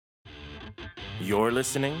You're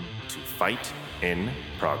listening to Fight in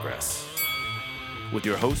Progress. With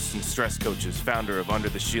your hosts and stress coaches, founder of Under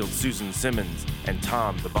the Shield, Susan Simmons, and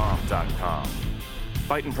TomTheBomb.com.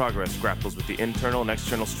 Fight in Progress grapples with the internal and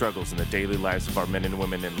external struggles in the daily lives of our men and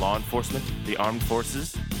women in law enforcement, the armed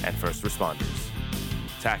forces, and first responders.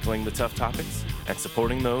 Tackling the tough topics and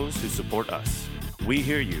supporting those who support us. We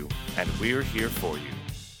hear you, and we're here for you.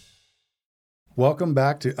 Welcome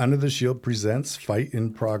back to Under the Shield Presents Fight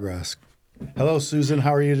in Progress. Hello, Susan.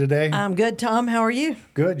 How are you today? I'm good, Tom. How are you?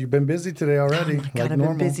 Good. You've been busy today already. Oh my God, I've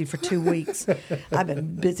been busy for 2 weeks. I've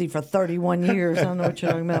been busy for 31 years. I don't know what you're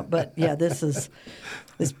talking about. But yeah, this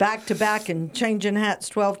back-to-back and changing hats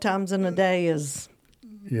 12 times in a day is...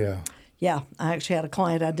 Yeah, I actually had a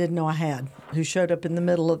client I didn't know I had who showed up in the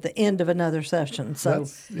middle of the end of another session. So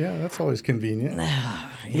that's always convenient.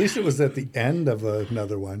 At least it was at the end of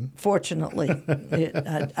another one. Fortunately, I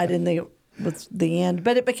didn't think it was the end,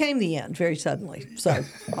 but it became the end very suddenly. So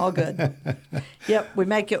all good. Yep, we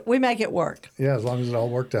make it work. Yeah, as long as it all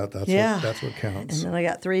worked out, that's what counts. And then I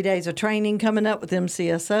got 3 days of training coming up with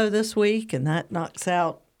MCSO this week, and that knocks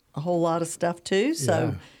out a whole lot of stuff too.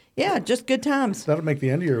 So. Yeah, just good times. That'll make the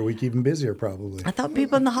end of your week even busier, probably. I thought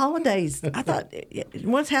people in the holidays,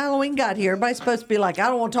 once Halloween got here, everybody's supposed to be like, I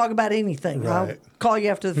don't want to talk about anything. Right. I'll call you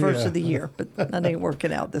after the first of the year. But that ain't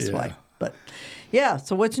working out this way. But yeah,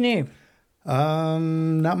 so what's new?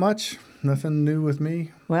 Not much. Nothing new with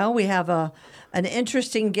me. Well, we have an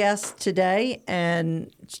interesting guest today,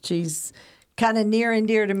 and she's kind of near and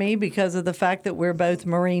dear to me because of the fact that we're both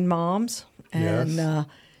Marine moms. And,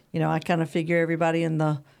 I kind of figure everybody in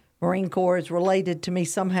the Marine Corps is related to me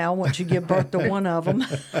somehow once you give birth to one of them.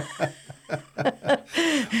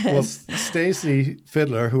 Well, Stacy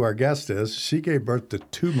Fidler, who our guest is, she gave birth to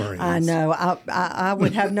 2 Marines. I know. I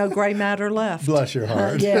would have no gray matter left. Bless your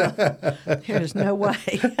heart. Yeah. There's no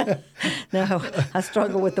way. No, I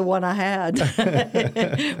struggle with the one I had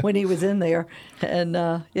when he was in there. And,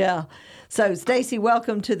 So, Stacy,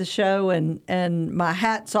 welcome to the show, and my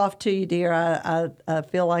hat's off to you, dear. I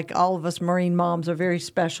feel like all of us Marine moms are very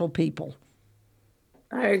special people.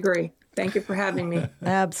 I agree. Thank you for having me.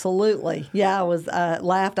 Absolutely. Yeah, I was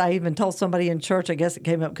laughed. I even told somebody in church, I guess it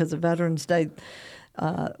came up because of Veterans Day,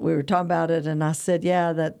 we were talking about it, and I said,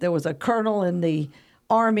 that there was a colonel in the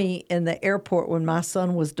Army in the airport when my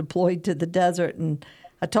son was deployed to the desert, and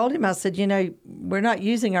I told him, I said, we're not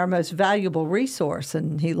using our most valuable resource.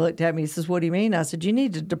 And he looked at me, he says, what do you mean? I said, you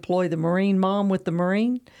need to deploy the Marine mom with the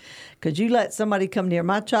Marine. Because you let somebody come near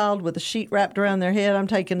my child with a sheet wrapped around their head, I'm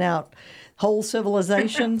taking out whole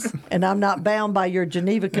civilizations, and I'm not bound by your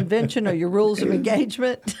Geneva Convention or your rules of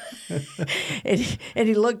engagement. and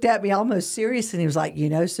he looked at me almost serious, and he was like,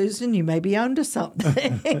 Susan, you may be onto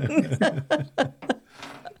something.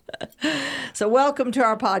 So welcome to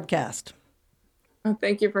our podcast. Oh,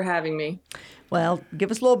 thank you for having me. Well,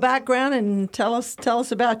 give us a little background and tell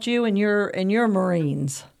us about you and your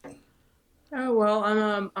Marines. Oh, well,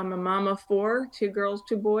 I'm a mom of 4, 2 girls,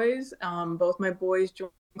 2 boys. Both my boys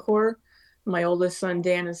joined the Corps. My oldest son,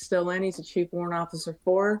 Dan, is still in. He's a Chief Warrant Officer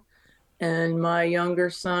 4. And my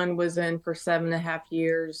younger son was in for 7.5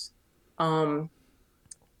 years,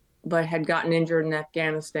 but had gotten injured in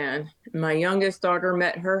Afghanistan. My youngest daughter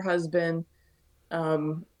met her husband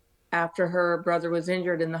after her brother was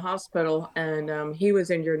injured in the hospital, and he was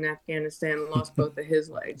injured in Afghanistan and lost both of his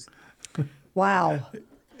legs. Wow.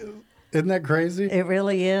 Isn't that crazy? It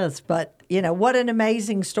really is. But, what an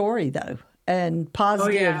amazing story, though, and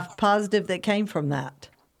positive that came from that.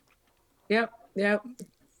 Yep.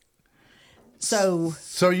 So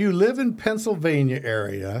you live in Pennsylvania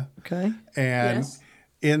area. Okay. And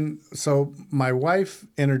yes. So my wife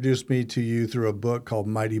introduced me to you through a book called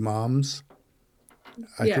Mighty Moms.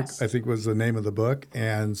 I think was the name of the book.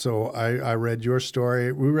 And so I read your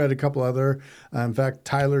story. We read a couple other. In fact,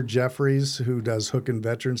 Tyler Jeffries, who does Hook and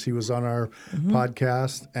Veterans, he was on our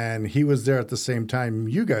podcast, and he was there at the same time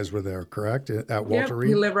you guys were there, correct? At Walter Reed?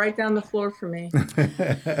 He lived right down the floor from me.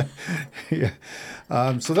 Yeah.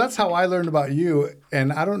 So that's how I learned about you.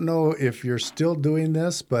 And I don't know if you're still doing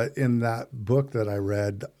this, but in that book that I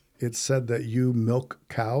read, it said that you milk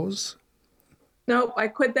cows. Nope, I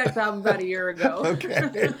quit that job about a year ago.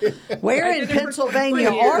 Okay. Where in Pennsylvania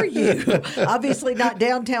are you? Obviously not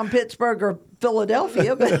downtown Pittsburgh or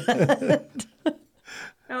Philadelphia, but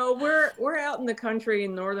No, we're out in the country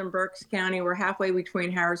in northern Berks County. We're halfway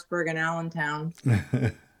between Harrisburg and Allentown.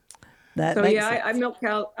 I milk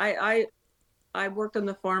cows. I worked on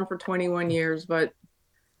the farm for 21 years, but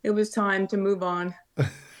it was time to move on.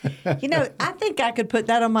 I think I could put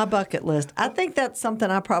that on my bucket list. I think that's something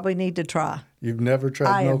I probably need to try. You've never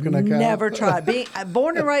tried milking a cow? Never tried. Being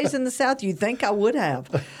born and raised in the South, you'd think I would have,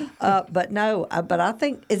 but no. But I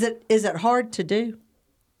think is it hard to do?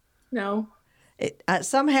 No.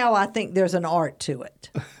 Somehow I think there's an art to it.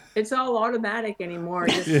 It's all automatic anymore.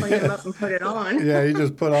 Just clean them up and put it on. Yeah, you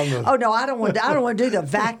just put on the. Oh no, I don't want to do the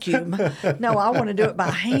vacuum. No, I want to do it by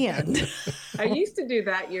hand. I used to do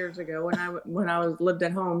that years ago when I lived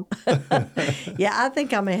at home. Yeah, I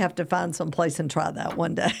think I may have to find some place and try that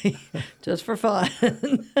one day, just for fun.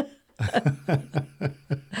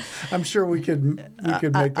 I'm sure we could make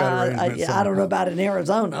that arrangement. I don't know about in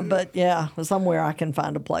Arizona, but yeah, somewhere I can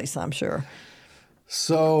find a place, I'm sure.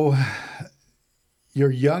 So, your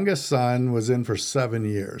youngest son was in for 7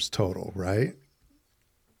 years total, right?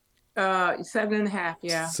 7.5,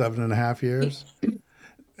 yeah. 7.5 years?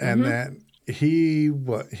 And then he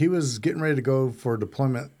was getting ready to go for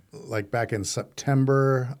deployment like back in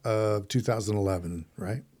September of 2011,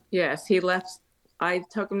 right? Yes, he left. I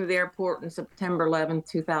took him to the airport on September 11th,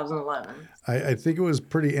 2011. I think it was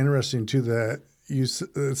pretty interesting, too, that you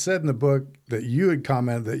said in the book that you had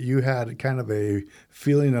commented that you had kind of a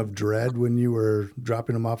feeling of dread when you were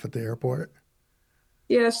dropping him off at the airport.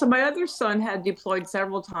 Yeah, so my other son had deployed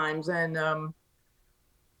several times, and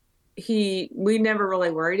we never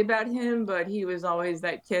really worried about him, but he was always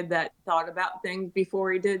that kid that thought about things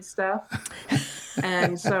before he did stuff.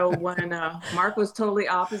 And so when Mark was totally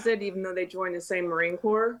opposite, even though they joined the same Marine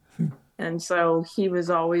Corps, and so he was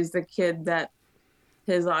always the kid that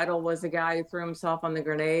his idol was the guy who threw himself on the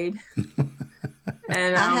grenade.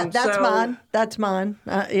 And that's mine.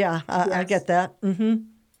 Yeah, I get that. Mm-hmm.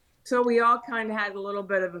 So we all kind of had a little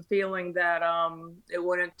bit of a feeling that it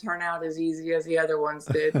wouldn't turn out as easy as the other ones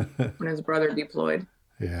did when his brother deployed.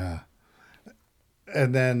 Yeah.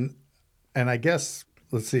 And I guess,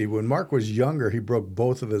 let's see, when Mark was younger, he broke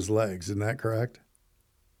both of his legs. Isn't that correct?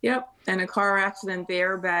 Yep. In a car accident, the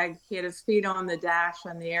airbag, he had his feet on the dash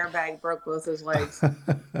and the airbag broke both his legs.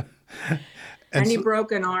 and he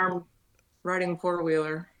broke an arm riding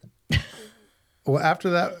four-wheeler. Well,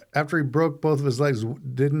 after he broke both of his legs,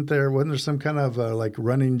 wasn't there some kind of like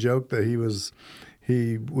running joke that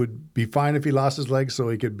he would be fine if he lost his legs so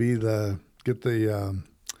he could get the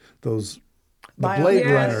Blade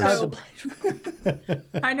Runners. So,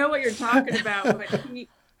 I know what you're talking about, but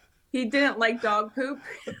he didn't like dog poop,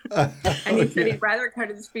 and he said he'd rather cut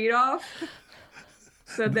his feet off.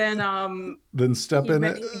 So then step in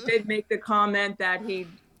it. He did make the comment that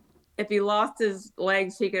if he lost his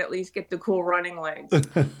legs, he could at least get the cool running legs.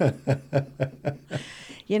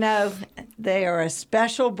 They are a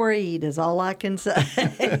special breed, is all I can say.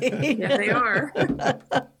 Yeah, they are.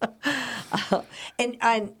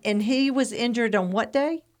 And he was injured on what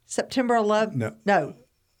day? September 11th? No.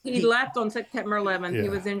 He left on September 11th. Yeah. He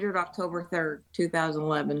was injured October 3rd,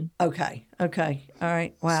 2011. Okay. All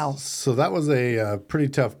right. Wow. So that was a pretty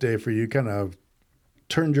tough day for you. Kind of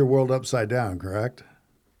turned your world upside down, correct?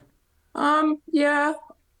 Yeah.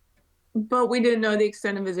 But we didn't know the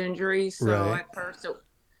extent of his injury. So At first it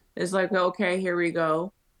was like, okay, here we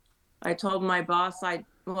go. I told my boss,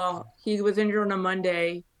 he was injured on a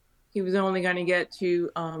Monday. He was only going to get to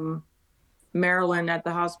Maryland at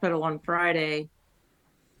the hospital on Friday.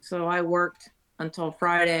 So I worked until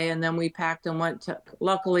Friday, and then we packed and went to,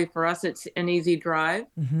 luckily for us, it's an easy drive.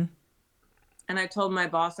 Mm-hmm. And I told my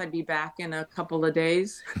boss I'd be back in a couple of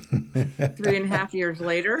days, 3.5 years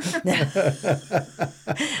later.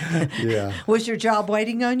 Yeah. Was your job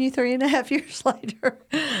waiting on you 3.5 years later?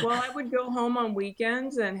 Well, I would go home on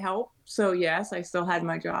weekends and help. So yes, I still had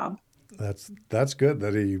my job. That's good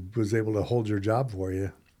that he was able to hold your job for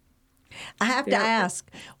you. I have to ask,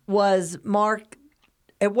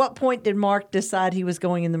 at what point did Mark decide he was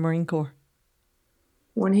going in the Marine Corps?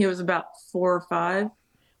 When he was about 4 or 5.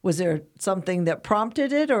 Was there something that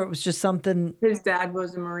prompted it, or it was just something? His dad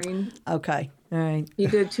was a Marine. Okay. All right. He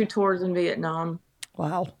did 2 tours in Vietnam.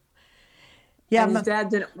 Wow. Yeah. And his dad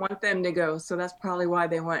didn't want them to go, so that's probably why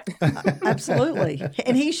they went. Absolutely.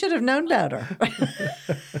 And he should have known better.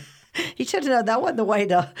 He should have known that wasn't the way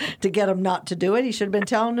to get him not to do it. He should have been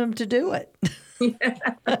telling him to do it.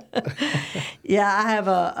 Yeah, I have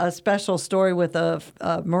a special story with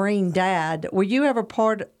a Marine dad. Were you ever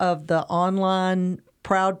part of the online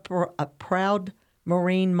Proud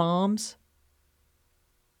Marine Moms?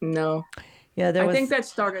 No. Yeah, I think that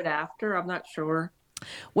started after. I'm not sure.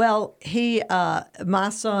 Well, my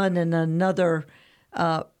son and another,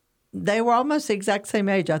 they were almost the exact same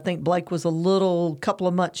age. I think Blake was a couple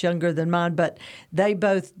of months younger than mine, but they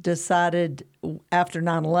both decided after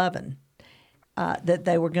 9/11 that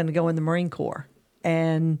they were going to go in the Marine Corps.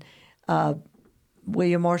 And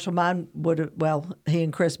William Marshall, mine he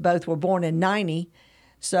and Chris both were born in 90.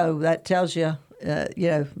 So that tells you,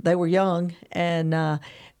 they were young. And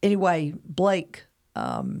anyway, Blake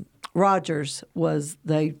Rogers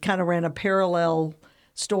they kind of ran a parallel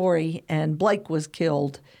story, and Blake was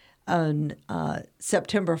killed on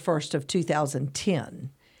September 1st of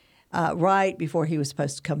 2010, right before he was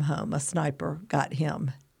supposed to come home. A sniper got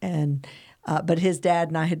him. And but his dad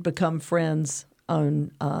and I had become friends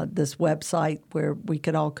on this website where we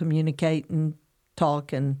could all communicate and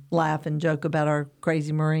talk and laugh and joke about our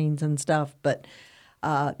crazy Marines and stuff. But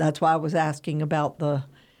that's why I was asking about the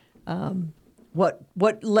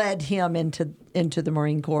what led him into the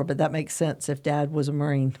Marine Corps. But that makes sense if Dad was a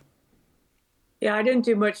Marine. Yeah, I didn't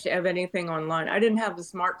do much of anything online. I didn't have the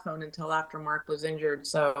smartphone until after Mark was injured,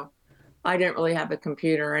 so I didn't really have a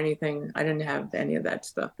computer or anything. I didn't have any of that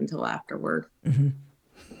stuff until afterward.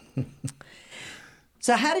 Mm-hmm.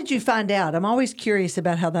 So how did you find out? I'm always curious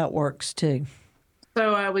about how that works, too.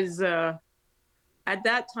 So I was, at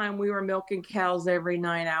that time, we were milking cows every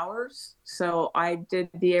 9 hours. So I did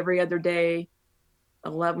the every other day,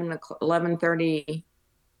 11:30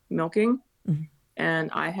 milking. Mm-hmm.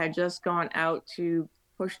 And I had just gone out to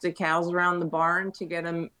push the cows around the barn to get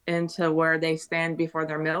them into where they stand before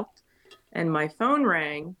they're milked. And my phone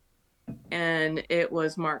rang, and it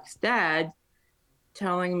was Mark's dad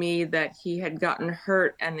telling me that he had gotten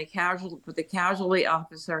hurt, and the casualty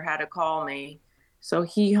officer had to call me. So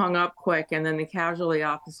he hung up quick, and then the casualty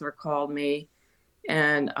officer called me,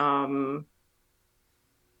 and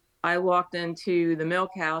I walked into the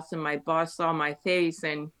milk house, and my boss saw my face,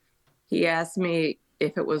 and he asked me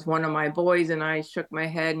if it was one of my boys, and I shook my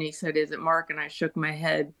head, and he said, "Is it Mark?" And I shook my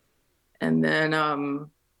head. And then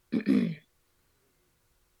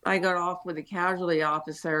I got off with the casualty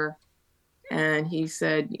officer, and he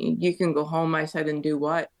said, "You can go home." I said, "And do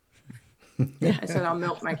what?" I said, "I'll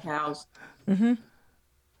milk my cows." Mm-hmm.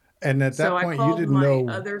 And at that point, you didn't know. So I called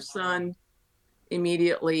my other son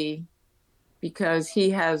immediately, because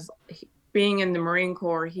being in the Marine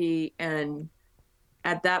Corps,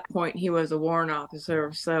 at that point, he was a warrant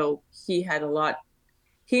officer, so he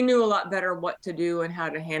knew a lot better what to do and how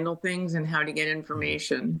to handle things and how to get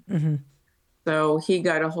information. Mm-hmm. So he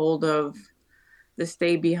got a hold of the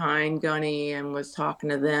Stay Behind Gunny and was talking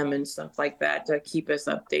to them and stuff like that to keep us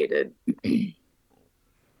updated.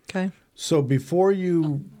 Okay. So before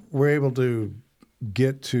you were able to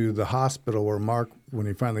get to the hospital where Mark, when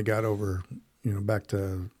he finally got over, back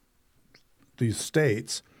to these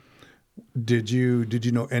States, did you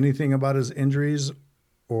know anything about his injuries,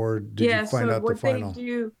 or did you find out the final?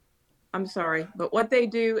 I'm sorry, but what they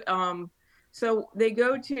do, so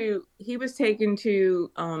he was taken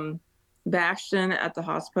to Bastion at the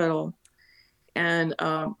hospital, and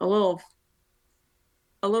a little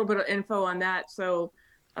bit of info on that. So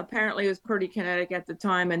apparently it was pretty kinetic at the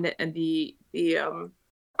time, and we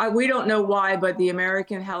don't know why, but the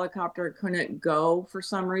American helicopter couldn't go for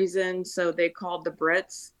some reason, so they called the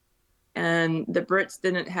Brits, and the Brits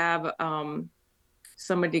didn't have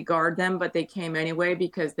somebody guard them, but they came anyway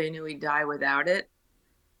because they knew he'd die without it.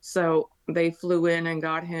 So they flew in and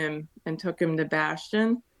got him and took him to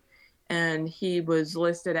Bastion, and he was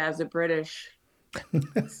listed as a British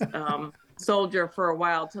soldier for a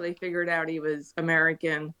while till they figured out he was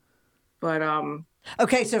American. But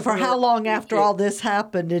okay, so for how long after all this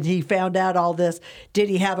happened and he found out all this, did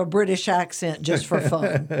he have a British accent just for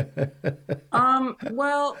fun?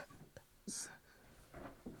 Well,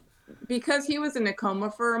 because he was in a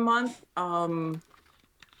coma for a month,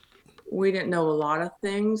 we didn't know a lot of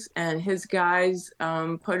things, and his guys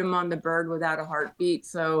put him on the bird without a heartbeat,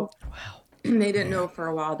 so they didn't know for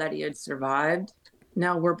a while that he had survived.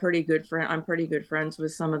 Now we're pretty good friends. I'm pretty good friends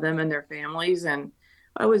with some of them and their families, and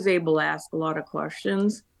I was able to ask a lot of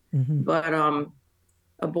questions. Mm-hmm. But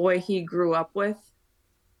a boy he grew up with,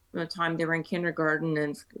 from the time they were in kindergarten,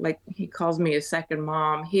 and like he calls me a second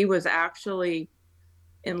mom. He was actually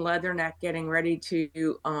in Leatherneck getting ready to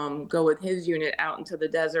go with his unit out into the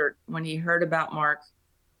desert when he heard about Mark,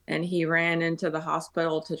 and he ran into the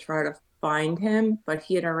hospital to try to find him, but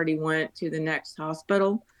he had already went to the next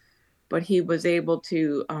hospital. But he was able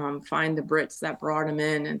to find the Brits that brought him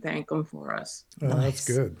in and thank them for us. Oh, nice. That's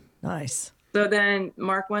good. Nice. So then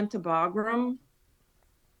Mark went to Bagram.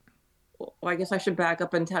 Well, I guess I should back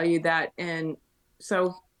up and tell you that. And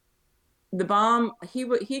so the bomb,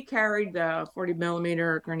 he carried 40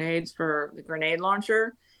 millimeter grenades for the grenade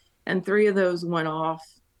launcher, and 3 of those went off.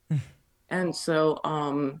 And so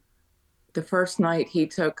the first night he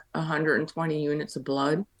took 120 units of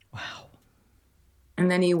blood. Wow. And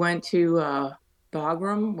then he went to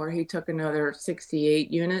Bagram, where he took another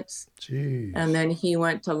 68 units. Jeez. And then he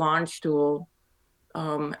went to Landstuhl.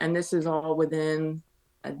 And this is all within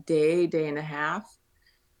a day and a half.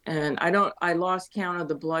 And I lost count of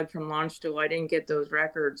the blood from Landstuhl. I didn't get those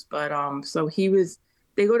records, but so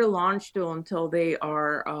they go to Landstuhl until they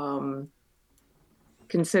are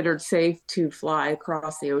considered safe to fly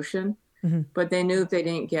across the ocean. Mm-hmm. But they knew if they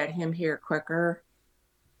didn't get him here quicker,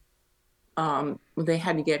 they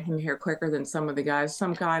had to get him here quicker than some of the guys.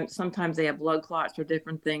 Sometimes they have blood clots or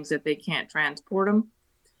different things that they can't transport him.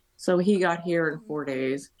 So he got here in 4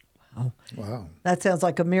 days. Wow. Wow. That sounds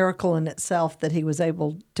like a miracle in itself that he was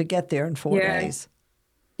able to get there in 4 days.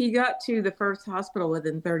 He got to the first hospital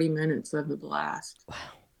within 30 minutes of the blast. Wow.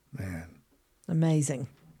 Man. Amazing.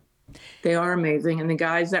 They are amazing. And the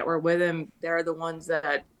guys that were with him, they're the ones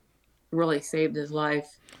that really saved his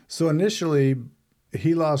life. So initially,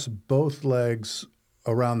 he lost both legs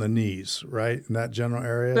around the knees, right? In that general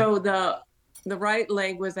area? So the right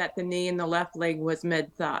leg was at the knee and the left leg was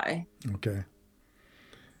mid-thigh. Okay.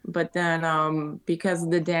 But then because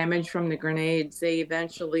of the damage from the grenades, they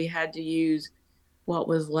eventually had to use what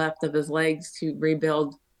was left of his legs to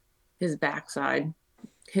rebuild his backside.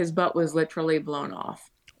 His butt was literally blown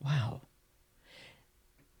off. Wow.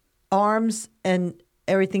 Arms and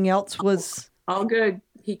everything else was... All good.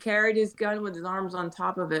 He carried his gun with his arms on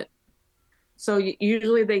top of it. So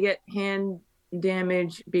usually they get hand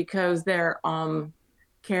damage because they're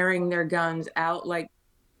carrying their guns out like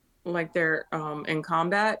they're in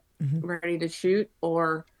combat, mm-hmm. ready to shoot,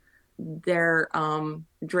 or they're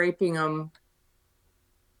draping them.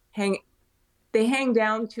 They hang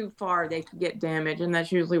down too far, they could get damaged, and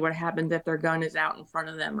that's usually what happens if their gun is out in front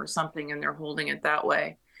of them or something and they're holding it that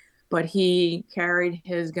way. But he carried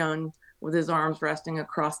his gun with his arms resting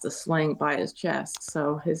across the sling by his chest,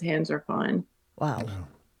 so his hands are fine. Wow.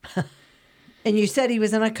 And you said he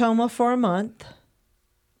was in a coma for a month.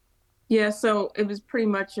 Yeah, so it was pretty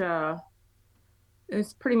much an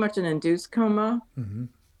induced coma.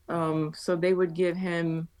 Mm-hmm. So they would give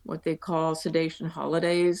him what they call sedation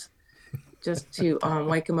holidays, just to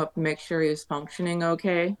wake him up and make sure he was functioning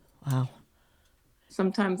okay. Wow.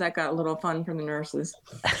 Sometimes that got a little fun from the nurses.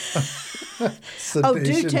 Oh,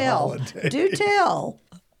 do tell. Holiday. Do tell.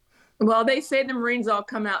 Well, they say the Marines all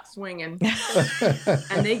come out swinging,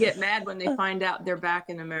 and they get mad when they find out they're back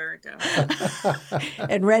in America.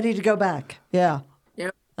 And ready to go back. Yeah.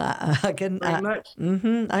 Yep. I can. Pretty much.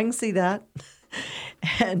 I can see that.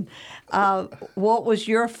 And what was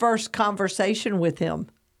your first conversation with him?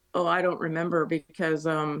 Oh, I don't remember because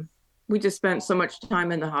we just spent so much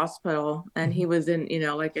time in the hospital, and he was in,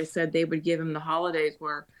 like I said, they would give him the holidays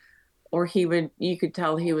you could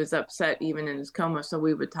tell he was upset even in his coma. So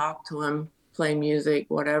we would talk to him, play music,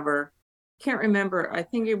 whatever. Can't remember. I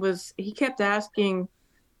think he kept asking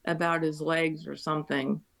about his legs or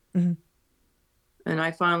something. Mm-hmm. And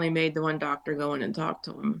I finally made the one doctor go in and talk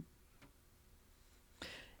to him.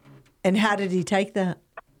 And how did he take that?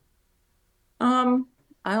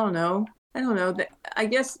 I don't know. I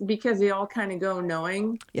guess because they all kind of go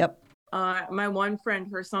knowing. Yep. My one friend,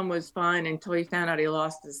 her son was fine until he found out he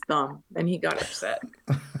lost his thumb. Then he got upset.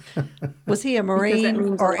 Was he a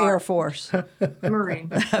Marine or Air Force?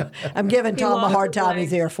 Marine. I'm giving Tom a hard time.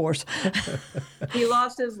 He's Air Force. He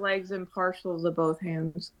lost his legs and partials of both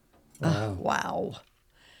hands. Wow. Wow.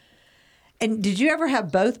 And did you ever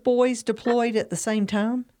have both boys deployed at the same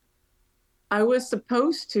time? I was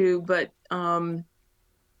supposed to, but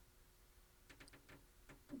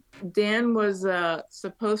Dan was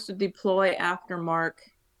supposed to deploy after Mark,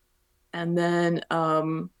 and then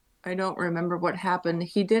I don't remember what happened.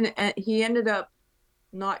 He didn't. He ended up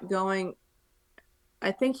not going.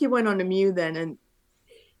 I think he went on the MEU then, and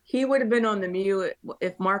he would have been on the MEU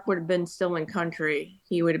if Mark would have been still in country.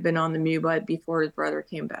 He would have been on the MEU before his brother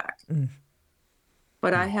came back. Mm.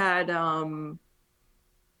 But I had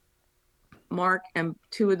Mark and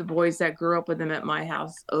two of the boys that grew up with him at my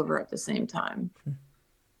house over at the same time.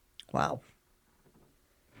 Wow.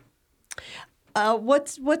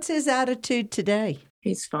 What's his attitude today?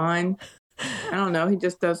 He's fine. I don't know.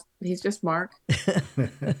 He's just Mark.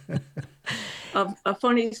 A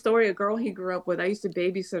funny story, a girl he grew up with, I used to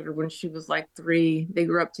babysit her when she was like 3. They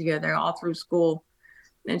grew up together all through school,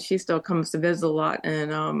 and she still comes to visit a lot.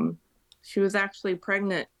 And she was actually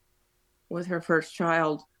pregnant with her first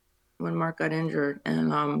child when Mark got injured.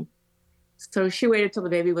 And so she waited till the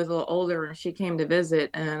baby was a little older, and she came to visit.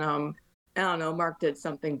 And I don't know, Mark did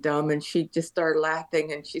something dumb, and she just started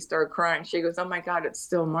laughing, and she started crying. She goes, "Oh my God, it's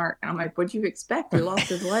still Mark." And I'm like, "What'd you expect? He lost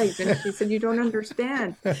his legs." And she said, "You don't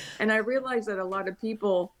understand." And I realized that a lot of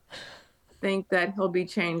people think that he'll be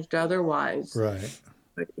changed otherwise. Right.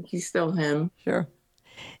 But he's still him. Sure.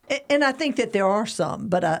 And I think that there are some,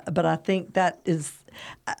 but I think that is,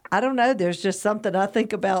 I don't know. There's just something I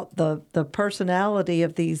think about the personality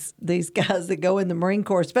of these guys that go in the Marine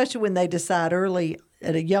Corps, especially when they decide early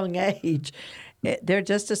at a young age. They're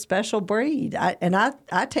just a special breed.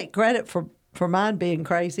 I take credit for mine being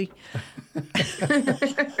crazy.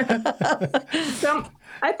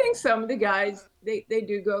 I think some of the guys they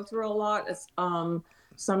do go through a lot.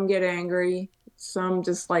 Some get angry, some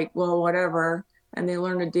just like, well, whatever, and they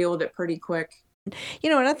learn to deal with it pretty quick.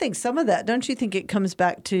 And I think some of that, don't you think it comes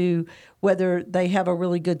back to whether they have a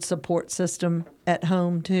really good support system at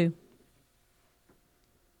home too?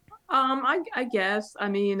 I guess. I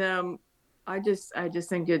mean, I just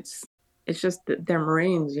think it's just that they're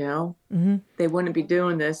Marines, Mm-hmm. They wouldn't be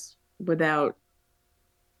doing this without.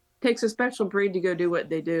 Takes a special breed to go do what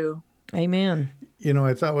they do. Amen.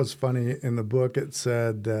 I thought was funny in the book, it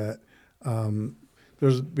said that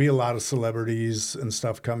there's be a lot of celebrities and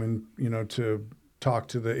stuff coming, to talk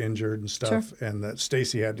to the injured and stuff. Sure. And that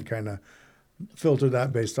Stacy had to kind of filter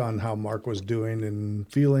that based on how Mark was doing and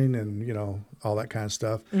feeling and, all that kind of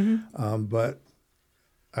stuff. Mm-hmm. But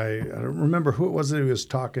I don't remember who it was that he was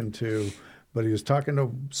talking to, but he was talking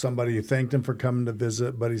to somebody who thanked him for coming to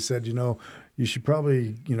visit. But he said, you should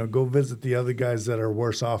probably, go visit the other guys that are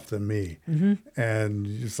worse off than me. Mm-hmm. And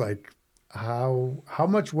it's like, how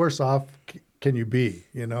much worse off can you be?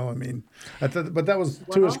 I mean, but that was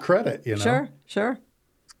to his credit, Sure.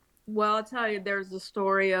 Well, I'll tell you, there's a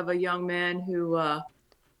story of a young man who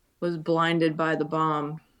was blinded by the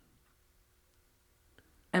bomb.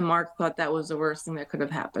 And Mark thought that was the worst thing that could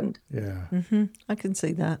have happened. Yeah. Mm-hmm. I can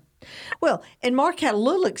see that. Well, and Mark had a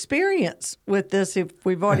little experience with this. If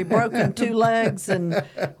we've already broken 2 legs and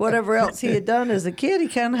whatever else he had done as a kid, he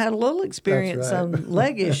kind of had a little experience on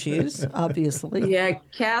leg issues, obviously. Yeah,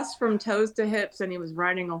 cast from toes to hips, and he was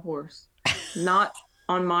riding a horse. Not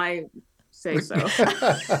on my say-so.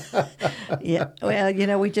 Yeah,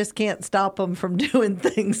 well, we just can't stop them from doing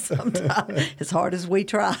things sometimes, as hard as we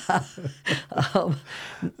try.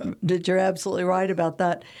 You're absolutely right about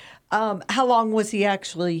that. How long was he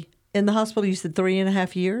actually in the hospital? You said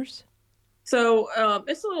 3.5 years? So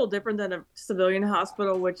it's a little different than a civilian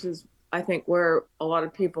hospital, which is, I think, where a lot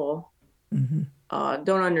of people don't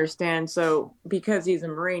understand. So because he's a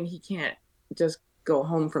Marine, he can't just go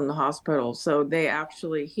home from the hospital. So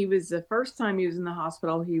he was the first time he was in the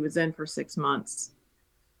hospital, he was in for 6 months.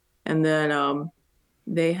 And then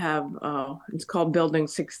they have, it's called Building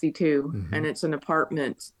 62, and it's an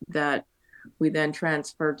apartment that we then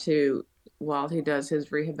transfer to while he does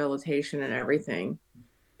his rehabilitation and everything.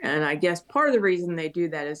 And I guess part of the reason they do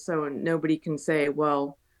that is so nobody can say,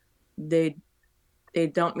 well, they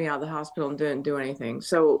dumped me out of the hospital and didn't do anything.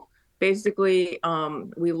 So basically,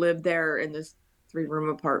 we lived there in this 3-room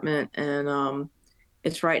apartment, and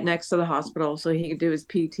it's right next to the hospital. So he could do his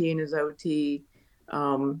PT and his OT.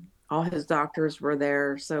 All his doctors were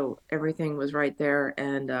there. So everything was right there.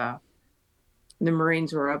 And the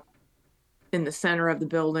Marines were up in the center of the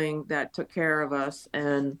building that took care of us,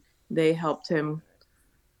 and they helped him.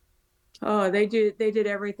 Oh, they did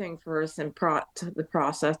everything for us in the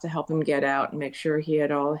process to help him get out and make sure he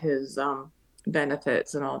had all his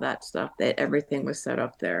benefits and all that stuff. That everything was set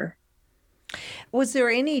up there. Was there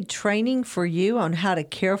any training for you on how to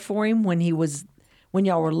care for him when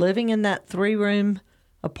y'all were living in that 3-room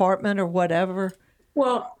apartment or whatever?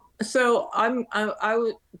 Well, so I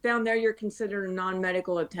was down there. You're considered a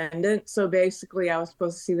non-medical attendant. So basically, I was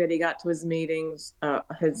supposed to see that he got to his meetings,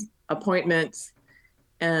 his appointments,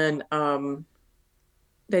 and that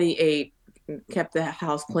he ate, kept the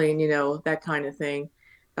house clean, that kind of thing.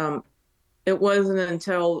 It wasn't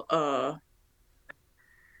until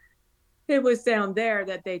it was down there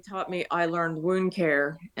that they taught me. I learned wound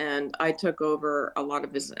care, and I took over a lot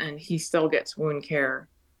of his, and he still gets wound care,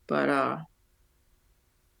 but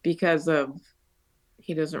because of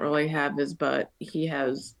he doesn't really have his butt, he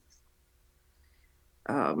has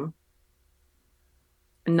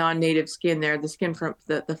non-native skin there. The skin from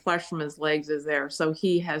the flesh from his legs is there, so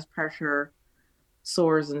he has pressure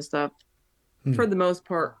sores and stuff for the most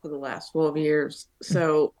part for the last 12 years.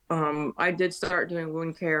 So I did start doing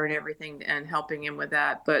wound care and everything and helping him with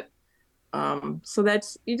that. But so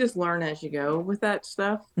that's, you just learn as you go with that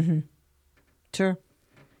stuff. Mm-hmm. Sure.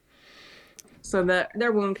 So that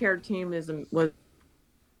their wound care team was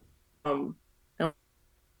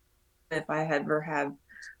if I ever have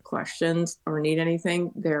questions or need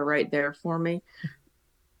anything, they're right there for me.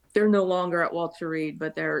 They're no longer at Walter Reed,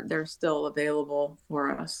 but they're still available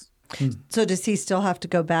for us. So does he still have to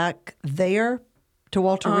go back there to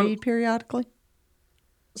Walter Reed periodically?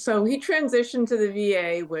 So he transitioned to the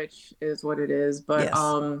VA, which is what it is. But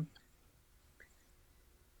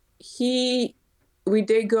yes. We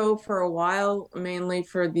did go for a while, mainly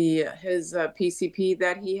for his PCP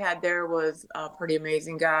that he had there was a pretty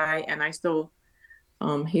amazing guy, and I still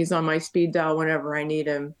he's on my speed dial whenever I need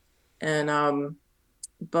him, and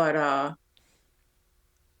but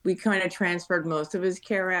we kind of transferred most of his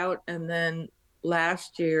care out, and then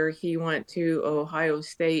last year he went to Ohio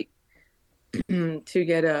State to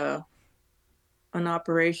get an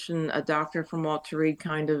operation. A doctor from Walter Reed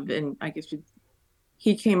kind of, and I guess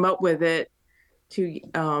he came up with it to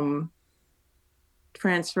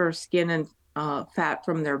transfer skin and fat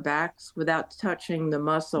from their backs without touching the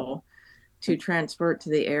muscle to transfer it to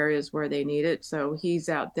the areas where they need it. So he's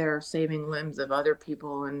out there saving limbs of other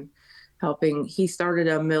people and helping. He started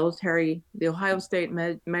the Ohio State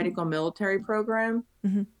Medical Military Program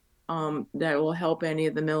that will help any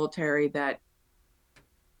of the military that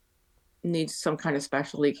needs some kind of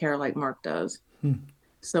specialty care like Mark does.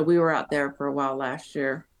 So we were out there for a while last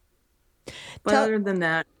year. But other than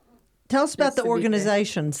that, tell us about the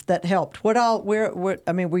organizations that helped.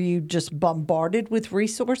 Were you just bombarded with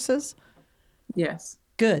resources? Yes.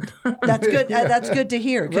 Good. That's good. That's good to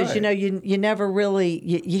hear because you never really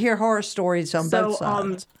you hear horror stories on both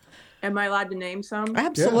sides. Am I allowed to name some?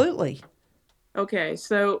 Absolutely. Yeah. Okay,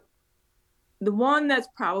 so the one that's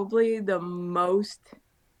probably the most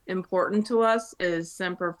important to us is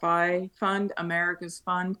Semper Fi Fund, America's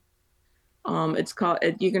Fund. It's called.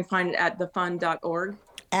 You can find it at thefund.org.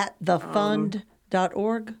 At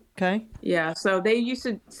thefund.org. Okay. Yeah. So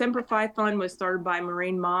Semper Fi Fund was started by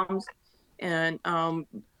Marine moms, and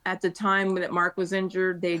at the time that Mark was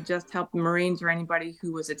injured, they just helped Marines or anybody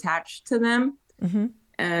who was attached to them. Mm-hmm.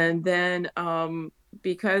 And then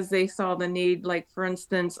because they saw the need, like for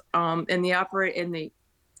instance, in the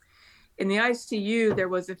ICU, there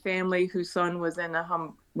was a family whose son was in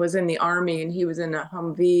the Army, and he was in a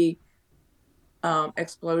Humvee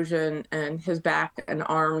explosion, and his back and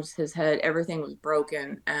arms, his head, everything was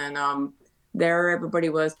broken. And there everybody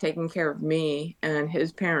was taking care of me, and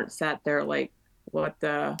his parents sat there like, what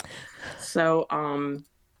the? So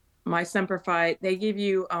my Semper Fi, they give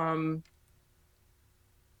you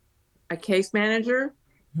a case manager,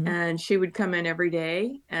 and she would come in every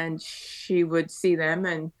day, and she would see them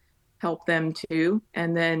and help them too.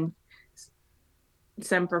 And then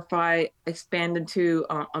Semper Fi expanded to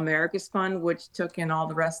America's Fund, which took in all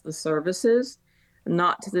the rest of the services,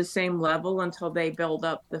 not to the same level until they build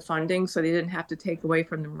up the funding, so they didn't have to take away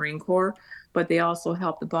from the Marine Corps, but they also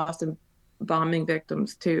helped the Boston bombing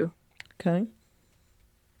victims too. Okay.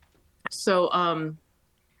 So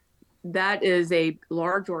that is a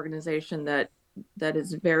large organization that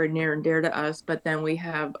is very near and dear to us, but then we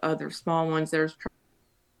have other small ones. There's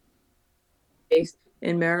based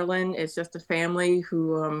in Maryland. It's just a family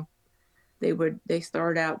who they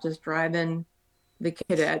start out just driving the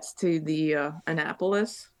cadets to the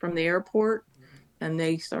Annapolis from the airport, and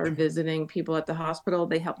they started visiting people at the hospital.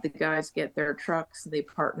 They helped the guys get their trucks. They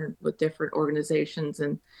partnered with different organizations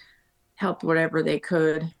and helped whatever they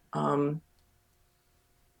could.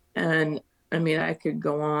 And I mean, I could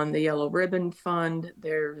go on. The Yellow Ribbon Fund.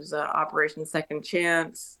 There's Operation Second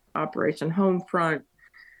Chance, Operation Homefront.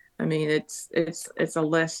 I mean, it's a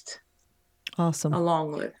list. Awesome. A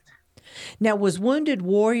long list. Now, was Wounded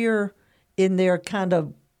Warrior in their kind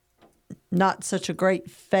of not such a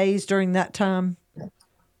great phase during that time?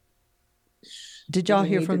 Did y'all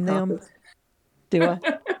hear from them? Do I?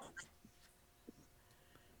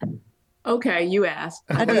 Okay, you asked.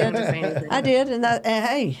 I did. I did, and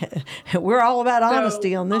hey, we're all about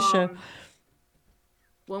honesty on this show.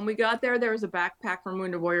 When we got there, there was a backpack from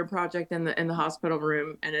Wounded Warrior Project in the hospital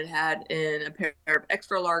room, and it had in a pair of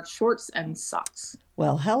extra large shorts and socks.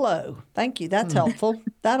 Well, hello. Thank you. That's helpful.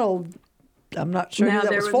 I'm not sure who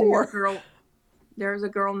that was for. There was a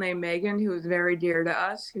girl named Megan who was very dear to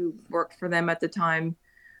us, who worked for them at the time,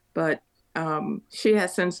 but she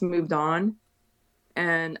has since moved on.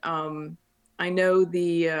 And I know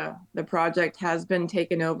the project has been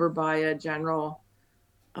taken over by a general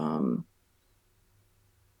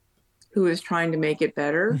who is trying to make it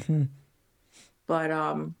better. Mm-hmm. But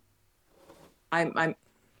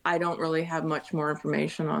I don't really have much more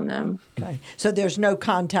information on them. Okay. So there's no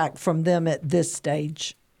contact from them at this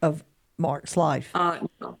stage of Mark's life?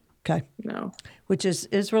 No. Okay. No. Which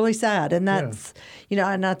is really sad. And that's,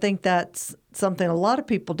 and I think that's something a lot of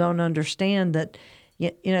people don't understand, that,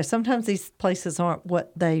 sometimes these places aren't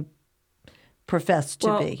what they profess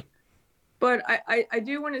to be. But I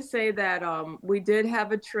do want to say that we did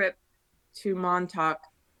have a trip to Montauk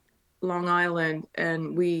Long Island,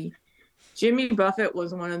 and Jimmy Buffett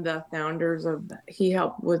was one of the founders he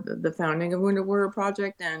helped with the founding of Wounded Warrior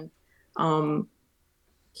Project, and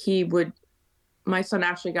my son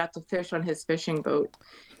actually got to fish on his fishing boat,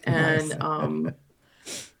 and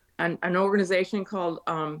Nice. an organization called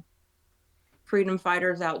Freedom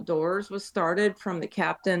Fighters Outdoors was started from the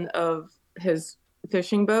captain of his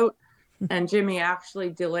fishing boat, and Jimmy actually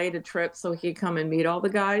delayed a trip so he could come and meet all the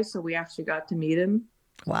guys, so we actually got to meet him.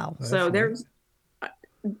 Wow. So there's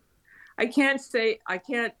I'm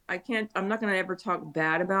not going to ever talk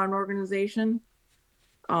bad about an organization,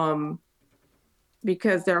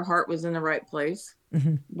 because their heart was in the right place.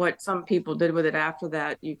 Mm-hmm. What some people did with it after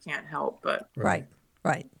that, you can't help, but. Right.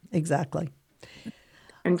 Exactly.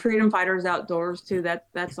 And Freedom Fighters Outdoors too.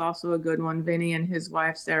 That's also a good one. Vinny and his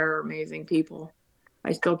wife Sarah are amazing people.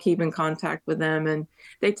 I still keep in contact with them, and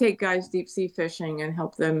they take guys deep sea fishing and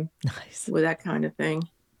help them with that kind of thing.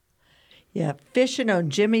 Yeah, fishing on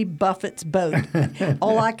Jimmy Buffett's boat.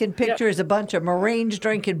 All I can picture is a bunch of Marines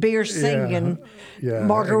drinking beer, singing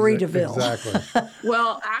Margaritaville. Exactly.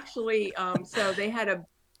 Well, actually, so they had a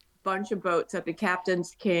bunch of boats that the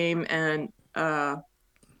captains came, and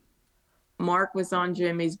Mark was on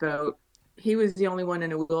Jimmy's boat. He was the only one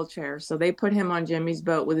in a wheelchair, so they put him on Jimmy's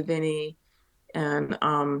boat with Vinny, and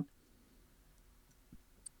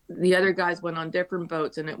the other guys went on different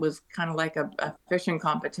boats, and it was kind of like a fishing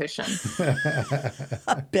competition.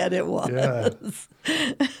 I bet it was. Yeah.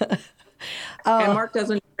 And Mark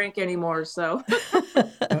doesn't drink anymore, so.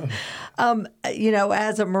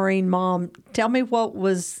 As a Marine mom, tell me what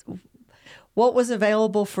was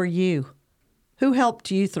available for you. Who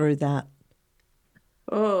helped you through that?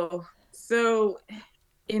 Oh, so,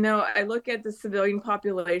 I look at the civilian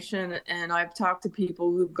population, and I've talked to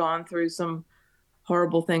people who've gone through some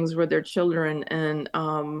horrible things with their children, and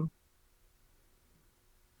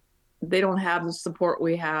they don't have the support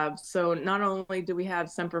we have. So not only do we have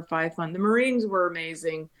Semper Fi Fund, the Marines were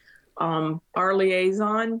amazing. Our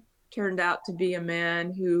liaison turned out to be a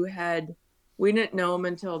man who we didn't know him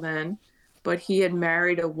until then, but he had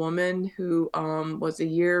married a woman who was a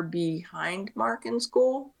year behind Mark in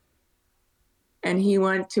school, and he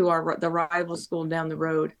went to the rival school down the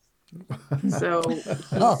road.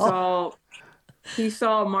 So he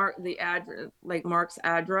saw Mark's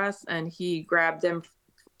address, and he grabbed him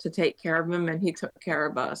to take care of him, and he took care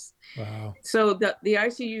of us. Wow. So the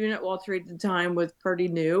ICU unit, Walter, at the time was pretty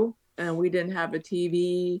new, and we didn't have a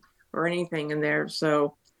TV or anything in there.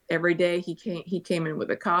 So every day he came in with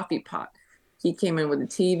a coffee pot. He came in with a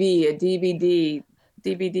TV, a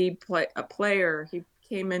DVD player. He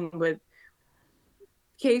came in with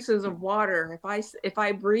cases of water. If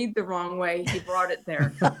I breathed the wrong way, he brought it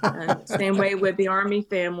there. And same way with the Army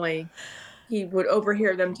family. He would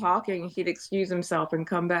overhear them talking. He'd excuse himself and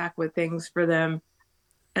come back with things for them.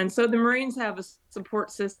 And so the Marines have a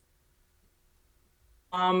support system.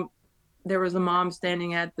 There was a mom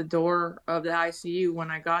standing at the door of the ICU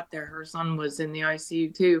when I got there. Her son was in the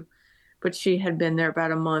ICU too, but she had been there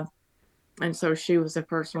about a month. And so she was the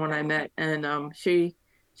first one I met. And she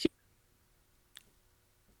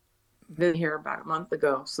been here about a month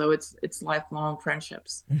ago, so it's lifelong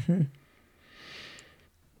friendships. Mm-hmm.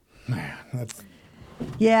 Man,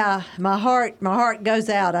 my heart goes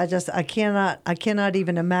out. I cannot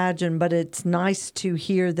even imagine, but it's nice to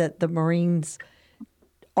hear that the Marines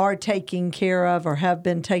are taking care of or have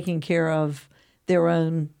been taking care of their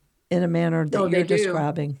own in a manner that you're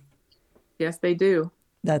describing. Yes, they do.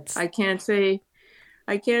 I can't say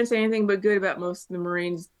anything but good about most of the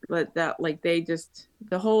Marines.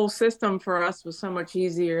 The whole system for us was so much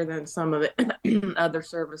easier than some of the other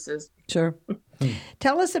services. Sure.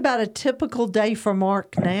 Tell us about a typical day for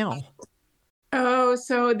Mark now. Oh,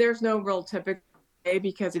 so there's no real typical day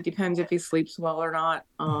because it depends if he sleeps well or not.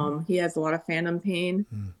 He has a lot of phantom pain,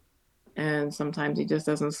 and sometimes he just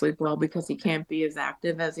doesn't sleep well because he can't be as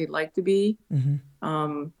active as he'd like to be.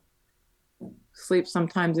 Mm-hmm. Sleep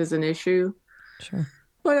sometimes is an issue. Sure.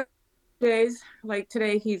 But days like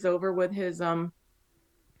today, he's over with his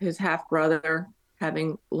half brother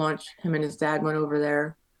having lunch. Him and his dad went over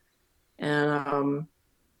there, and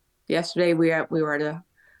yesterday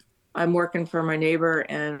I'm working for my neighbor,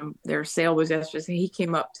 and their sale was yesterday. So he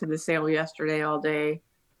came up to the sale yesterday all day.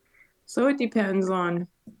 So it depends on,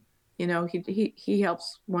 he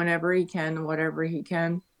helps whenever he can, whatever he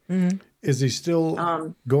can. Mm-hmm. Is he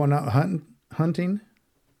still going out hunting?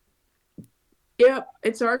 Yep,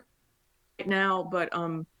 it's our right now, but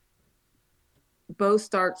both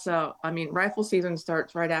starts out. Rifle season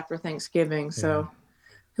starts right after Thanksgiving, so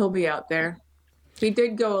he'll be out there. He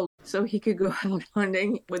did go so he could go out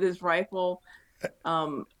hunting with his rifle.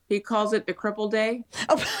 He calls it the cripple day.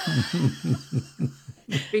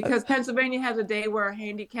 Because Pennsylvania has a day where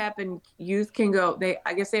handicap and youth can go.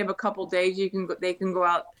 I guess they have a couple days they can go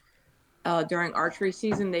out during archery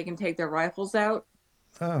season. They can take their rifles out.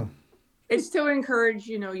 Oh. It's to encourage,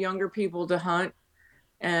 younger people to hunt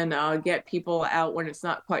and get people out when it's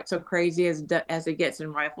not quite so crazy as it gets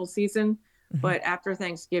in rifle season. Mm-hmm. But after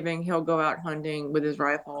Thanksgiving, he'll go out hunting with his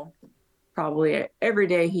rifle probably every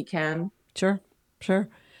day he can. Sure.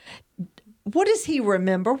 What does he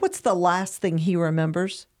remember? What's the last thing he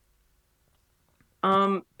remembers?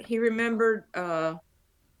 He remembered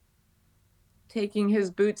taking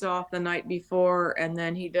his boots off the night before, and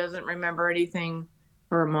then he doesn't remember anything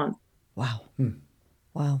for a month. Wow.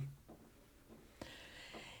 Wow.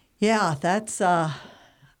 Yeah, that's, I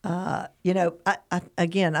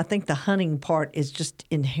think the hunting part is just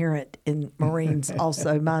inherent in Marines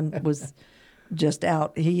also. Mine was just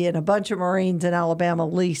out. He and a bunch of Marines in Alabama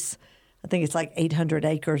lease, I think it's like 800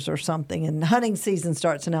 acres or something. And hunting season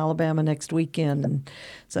starts in Alabama next weekend. And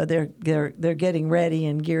so they're getting ready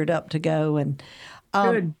and geared up to go. And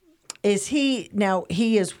good. Is he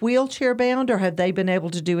wheelchair bound, or have they been able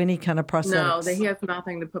to do any kind of prosthetics? No, he has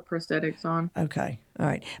nothing to put prosthetics on. Okay. All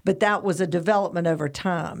right. But that was a development over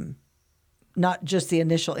time, not just the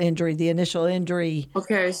initial injury. The initial injury.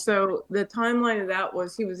 Okay. So the timeline of that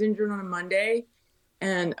was he was injured on a Monday,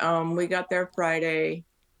 and we got there Friday.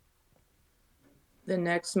 The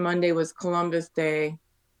next Monday was Columbus Day,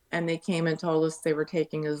 and they came and told us they were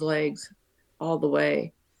taking his legs all the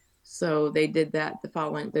way. So they did that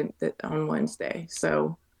on Wednesday.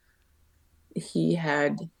 So he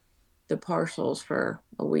had the partials for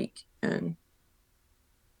a week and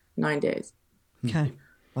 9 days. Okay.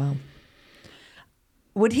 Wow.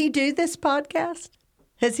 Would he do this podcast?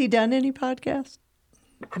 Has he done any podcasts?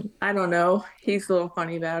 I don't know. He's a little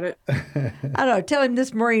funny about it. I don't know. Tell him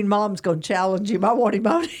this Marine mom's going to challenge him. I want him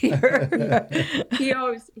out here. He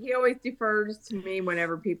always defers to me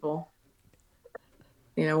whenever people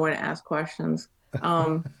want to ask questions.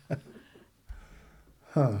 So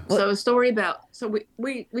a story about,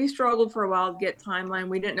 we struggled for a while to get timeline.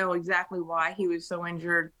 We didn't know exactly why he was so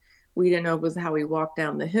injured. We didn't know it was how he walked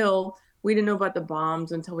down the hill. We didn't know about the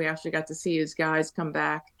bombs until we actually got to see his guys come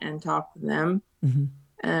back and talk to them. Mm-hmm.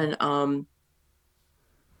 And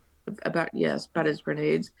about his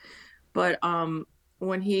grenades. But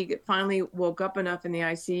when he finally woke up enough in the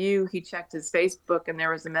ICU, he checked his Facebook, and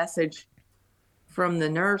there was a message from the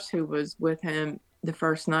nurse who was with him the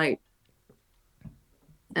first night.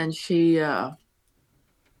 And she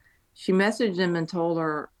messaged him and told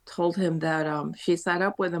him that she sat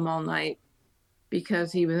up with him all night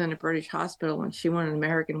because he was in a British hospital, and she wanted an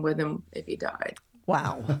American with him if he died.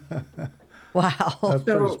 Wow. Wow. That's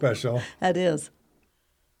pretty special. That is.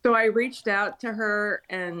 So I reached out to her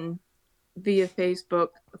and via Facebook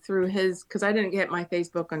through because I didn't get my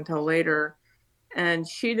Facebook until later. And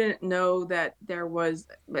she didn't know that it was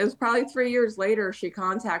probably 3 years later she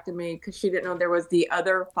contacted me because she didn't know there was the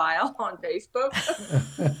other file on Facebook.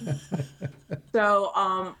 So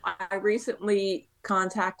I recently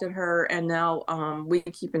contacted her, and now we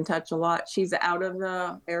keep in touch a lot. She's out of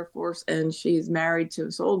the Air Force, and she's married to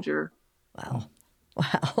a soldier. Wow.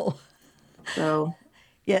 So.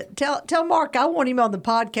 Yeah, tell Mark I want him on the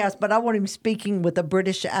podcast, but I want him speaking with a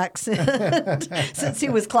British accent since he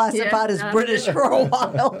was classified as British for a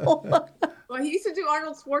while. Well, he used to do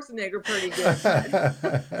Arnold Schwarzenegger pretty good.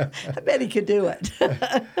 I bet he could do it.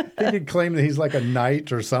 He could claim that he's like a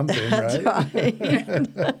knight or something, right? That's right.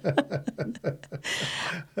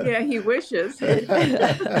 Yeah, he wishes.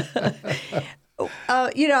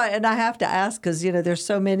 And I have to ask because there's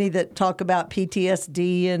so many that talk about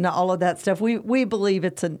PTSD and all of that stuff. We believe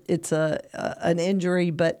it's an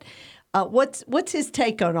injury, but what's his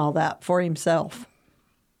take on all that for himself?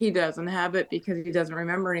 He doesn't have it because he doesn't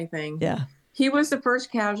remember anything. Yeah, he was the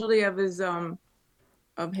first casualty of his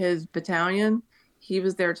battalion. He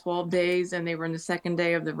was there 12 days, and they were in the second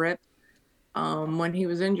day of the RIP when he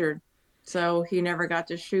was injured. So he never got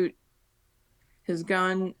to shoot his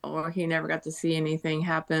gun, or he never got to see anything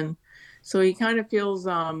happen. So he kind of feels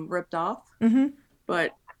ripped off. Mm-hmm.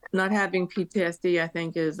 But not having PTSD, I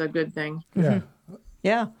think, is a good thing. Yeah. Mm-hmm.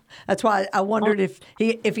 Yeah. That's why I wondered if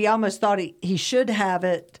he almost thought he should have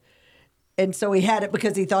it, and so he had it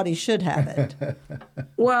because he thought he should have it.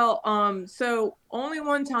 Well, so only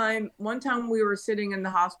one time we were sitting in the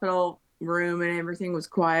hospital room and everything was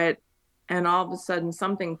quiet, and all of a sudden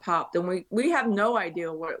something popped, and we have no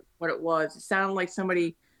idea what it was. It sounded like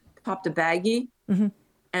somebody popped a baggie, mm-hmm.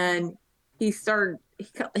 and he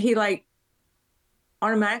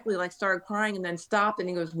automatically like started crying and then stopped, and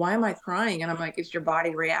he goes, "Why am I crying?" And I'm like, "It's your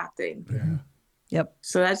body reacting." Yeah. Yep.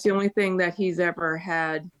 So that's the only thing that he's ever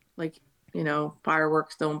had, like,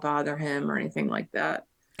 fireworks don't bother him or anything like that,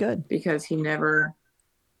 Good. because he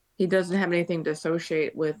doesn't have anything to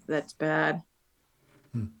associate with that's bad.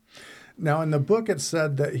 Now, in the book, it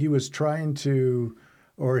said that he was trying to,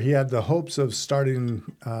 or he had the hopes of starting,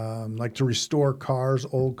 like to restore cars,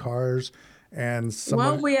 old cars, and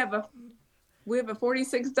Well, we have a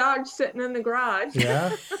 46 Dodge sitting in the garage.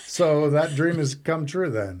 Yeah. So that dream has come true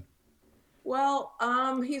then. Well,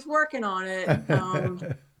 he's working on it.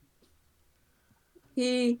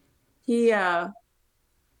 He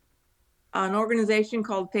an organization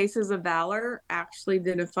called Faces of Valor actually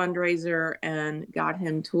did a fundraiser and got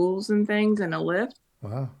him tools and things and a lift.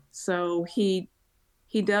 Wow. So he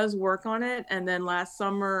does work on it. And then last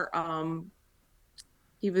summer,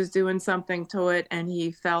 he was doing something to it and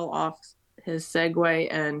he fell off his Segway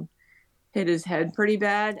and hit his head pretty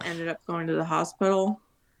bad, ended up going to the hospital.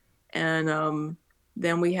 And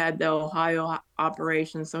then we had the Ohio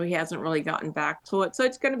operation, so he hasn't really gotten back to it. So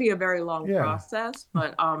it's going to be a very long process,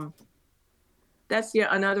 but that's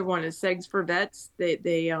another one is Segs for Vets. They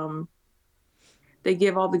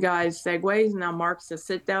give all the guys Segways. Now Mark's a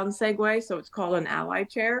sit-down Segway, so it's called an ally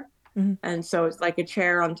chair. Mm-hmm. And so it's like a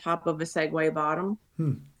chair on top of a Segway bottom.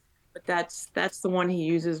 But that's the one he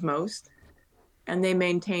uses most. And they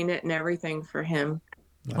maintain it and everything for him.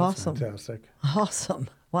 That's awesome. Fantastic. Awesome.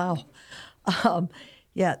 Wow.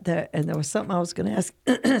 Yeah, there was something I was going to ask.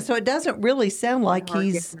 So it doesn't really sound like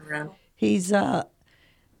he's very he's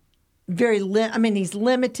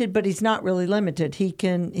limited, but he's not really limited.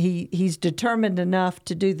 He's determined enough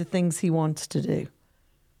to do the things he wants to do.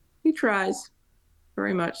 He tries,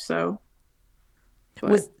 very much so.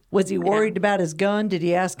 But, was he worried about his gun? Did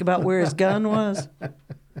he ask about where his gun was?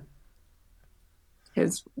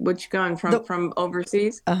 Which gun from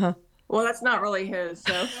overseas? Uh-huh. Well, that's not really his,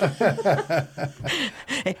 so.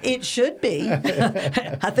 It should be.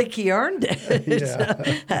 I think he earned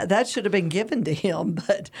it. Yeah. That should have been given to him.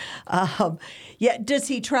 But, does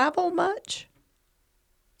he travel much?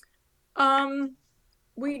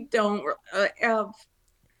 We don't.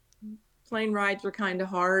 Plane rides were kind of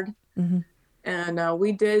hard. Mm-hmm. And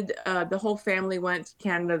we did, the whole family went to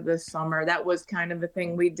Canada this summer. That was kind of a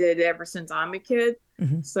thing we did ever since I'm a kid.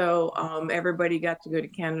 Mm-hmm. So everybody got to go to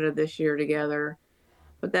Canada this year together.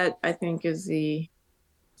 But that, I think, is the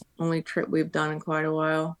only trip we've done in quite a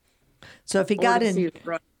while. So if he got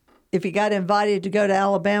invited to go to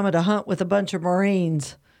Alabama to hunt with a bunch of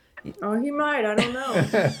Marines. Oh, he might. I don't know.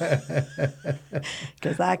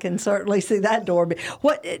 Because I can certainly see that door.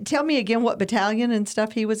 Tell me again what battalion and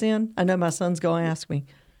stuff he was in. I know my son's going to ask me.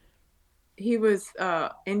 He was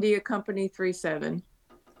India Company 37.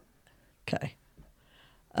 Okay.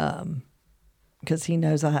 Because he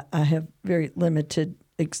knows I have very limited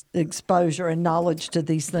exposure and knowledge to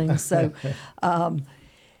these things. So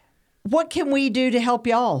what can we do to help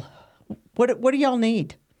y'all? What do y'all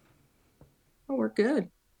need? Oh, we're good.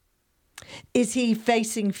 Is he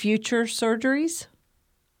facing future surgeries?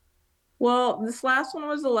 Well, this last one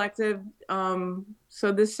was elective.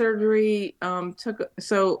 So this surgery took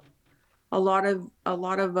a lot of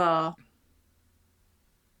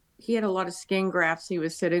he had a lot of skin grafts he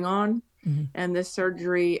was sitting on, mm-hmm. and this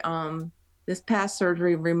surgery, this past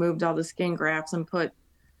surgery removed all the skin grafts and put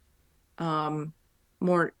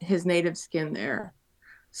more his native skin there.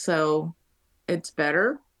 So it's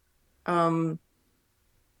better.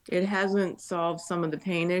 It hasn't solved some of the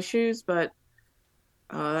pain issues, but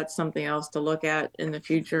that's something else to look at in the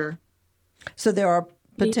future. So there are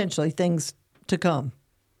potentially things to come.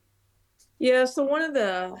 Yeah, so one of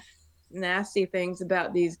the nasty things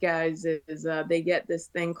about these guys is they get this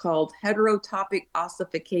thing called heterotopic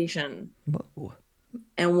ossification. Whoa.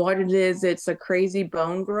 And what it is, it's a crazy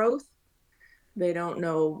bone growth. They don't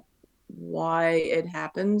know why it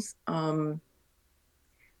happens.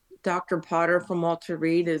 Dr. Potter from Walter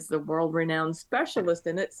Reed is the world-renowned specialist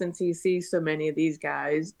in it since he sees so many of these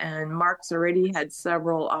guys. And Mark's already had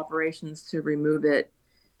several operations to remove it,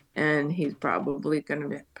 and he's probably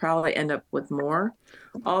going to end up with more.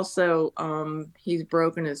 Also, he's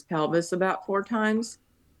broken his pelvis about 4 times.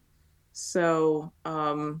 So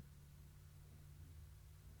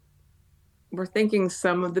we're thinking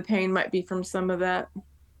some of the pain might be from some of that.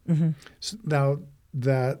 Mm-hmm. So now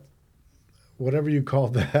that, whatever you call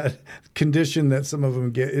that condition that some of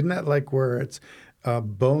them get, isn't that like where it's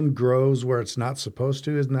bone grows where it's not supposed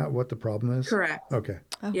to? Isn't that what the problem is? Correct. Okay.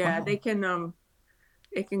 Oh, Yeah, wow. they can,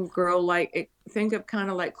 it can grow think of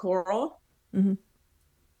kind of like coral. Mm-hmm.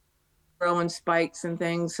 growing spikes and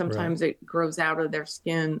things. Sometimes it grows out of their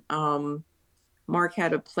skin. Mark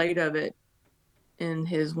had a plate of it in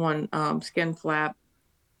his one skin flap,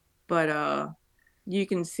 but you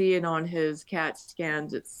can see it on his CAT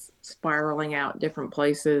scans. It's spiraling out different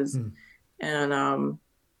places, and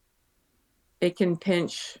it can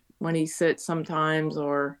pinch when he sits sometimes,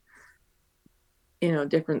 or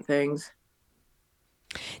different things.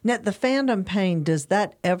 Now, the phantom pain, does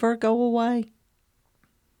that ever go away?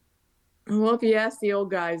 Well, if you ask the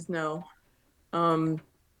old guys, no. And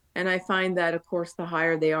I find that, of course, the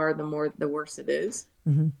higher they are, the worse it is.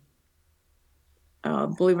 Mm-hmm.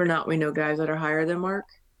 Believe it or not, we know guys that are higher than Mark,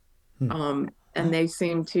 and they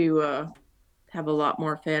seem to have a lot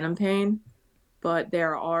more phantom pain. But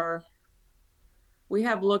we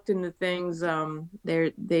have looked into things.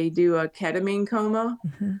 They do a ketamine coma.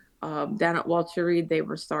 Down at Walter Reed, they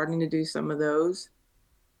were starting to do some of those.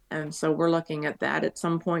 And so we're looking at that at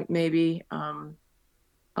some point, maybe.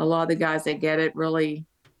 A lot of the guys that get it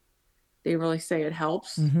they really say it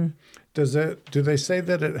helps. Mm-hmm. Do they say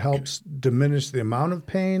that it helps diminish the amount of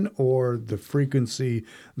pain or the frequency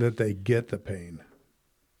that they get the pain?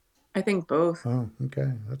 I think both. Oh,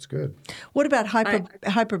 okay. That's good. What about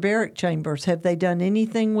hyperbaric chambers? Have they done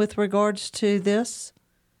anything with regards to this?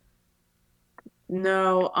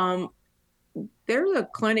 No. There's a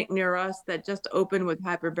clinic near us that just opened with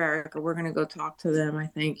hyperbaric, or we're going to go talk to them, I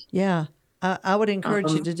think. Yeah. I would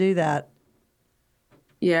encourage you to do that.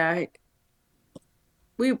 Yeah.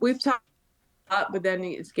 We've talked a lot, but then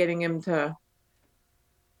it's getting him to,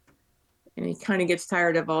 and he kind of gets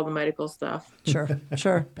tired of all the medical stuff.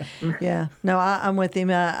 Sure. Yeah. No, I'm with him.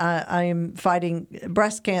 I am fighting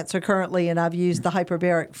breast cancer currently, and I've used the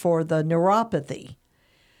hyperbaric for the neuropathy.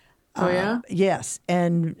 Oh, yeah? Yes.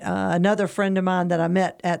 And another friend of mine that I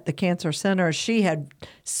met at the cancer center, she had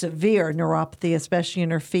severe neuropathy, especially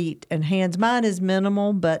in her feet and hands. Mine is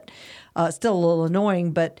minimal, but still a little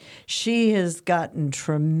annoying. But she has gotten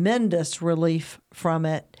tremendous relief from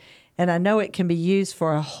it. And I know it can be used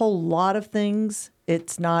for a whole lot of things.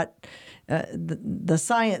 It's not... the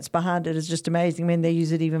science behind it is just amazing. I mean, they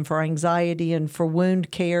use it even for anxiety and for wound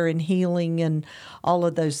care and healing and all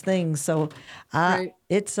of those things. So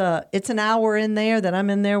it's an hour in there that I'm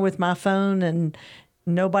in there with my phone and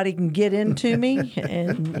nobody can get into me.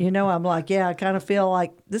 And, I'm like, I kind of feel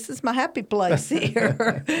like this is my happy place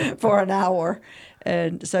here for an hour.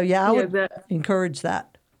 And so, I would encourage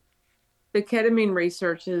that. The ketamine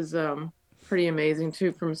research is pretty amazing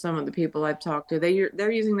too, from some of the people I've talked to.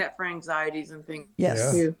 They're using that for anxieties and things.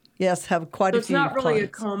 Yes, too. Yes, have quite a few. It's not really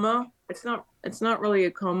clients. a coma. It's not really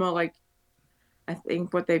a coma. Like, I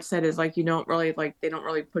think what they've said is like they don't really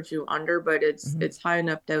put you under, but it's high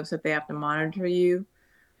enough dose that they have to monitor you.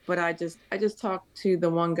 But I just talked to the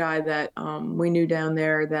one guy that we knew down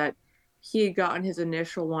there that he had gotten his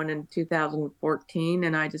initial one in 2014,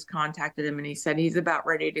 and I just contacted him, and he said he's about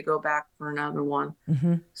ready to go back for another one.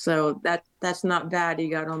 Mm-hmm. So that's not bad. He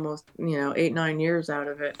got almost 8-9 years out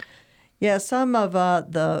of it. Yeah, some of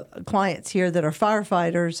the clients here that are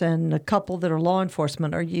firefighters and a couple that are law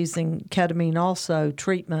enforcement are using ketamine also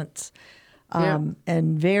treatments, and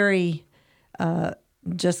very.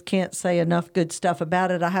 Just can't say enough good stuff about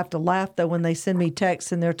it. I have to laugh, though, when they send me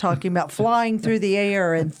texts and they're talking about flying through the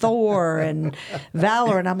air and Thor and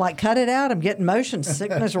Valor. And I'm like, cut it out. I'm getting motion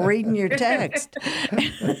sickness reading your text.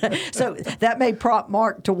 So that may prompt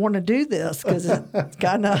Mark to want to do this because it's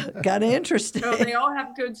kind of interesting. So they all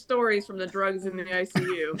have good stories from the drugs in the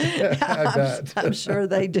ICU. I'm sure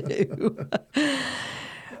they do.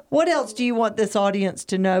 What else do you want this audience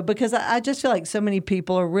to know? Because I just feel like so many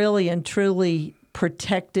people are really and truly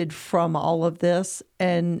protected from all of this.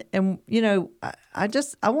 And I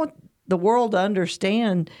want the world to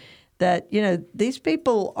understand that, these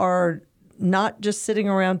people are not just sitting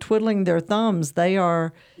around twiddling their thumbs. They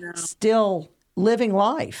are still living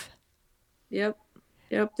life. Yep.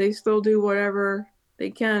 They still do whatever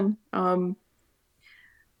they can.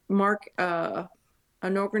 Mark, an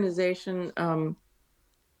organization,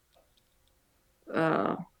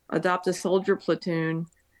 Adopt a Soldier Platoon,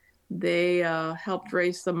 they helped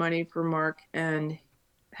raise the money for Mark and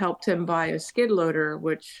helped him buy a skid loader,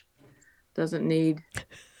 which doesn't need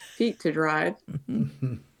feet to drive.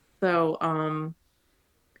 So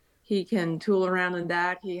he can tool around in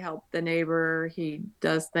that. He helped the neighbor. He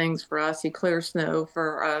does things for us. He clears snow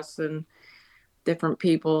for us and different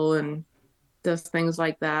people and does things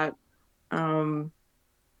like that.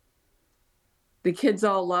 The kids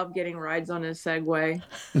all love getting rides on his Segway.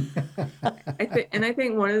 I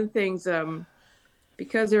think one of the things,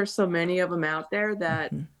 because there's so many of them out there,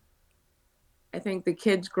 that I think the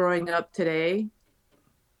kids growing up today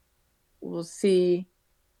will see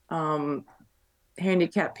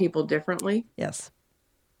handicapped people differently. Yes.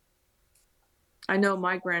 I know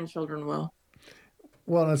my grandchildren will.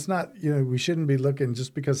 Well, it's not, we shouldn't be looking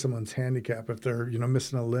just because someone's handicapped, if they're,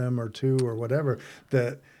 missing a limb or two or whatever,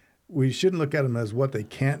 that we shouldn't look at them as what they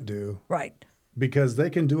can't do. Right. Because they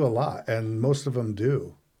can do a lot, and most of them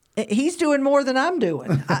do. He's doing more than I'm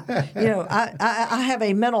doing. I have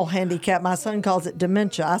a mental handicap. My son calls it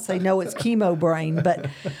dementia. I say, no, it's chemo brain. But,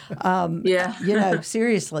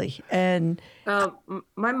 seriously. And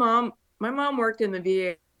my mom worked in the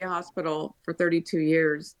VA hospital for 32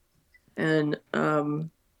 years. And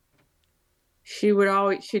she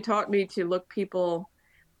taught me to look people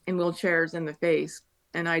in wheelchairs in the face.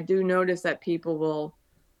 And I do notice that people will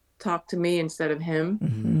talk to me instead of him.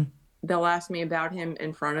 Mm-hmm. They'll ask me about him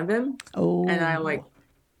in front of him. Oh. And I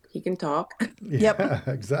he can talk. Yep. Yeah,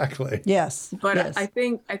 exactly. Yes. But yes. I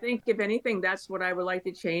think if anything, that's what I would like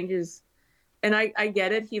to change is, and I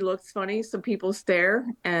get it. He looks funny. So people stare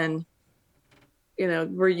and,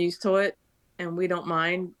 we're used to it and we don't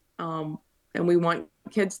mind. And we want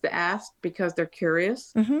kids to ask because they're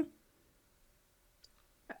curious. Mm-hmm.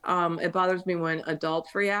 It bothers me when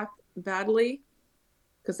adults react badly,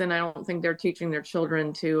 because then I don't think they're teaching their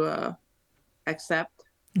children to accept.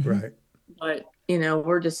 Right. But,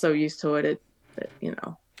 we're just so used to it.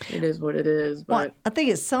 It is what it is. But well, I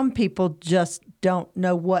think it's some people just don't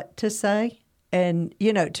know what to say. And,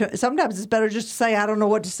 sometimes it's better just to say, I don't know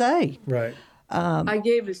what to say. Right. I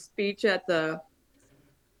gave a speech at the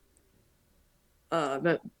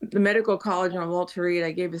medical college on Walter Reed.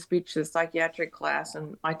 I gave a speech to the psychiatric class,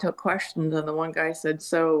 and I took questions, and the one guy said,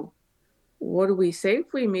 so what do we say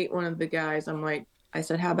if we meet one of the guys? I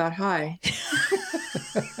said, how about hi?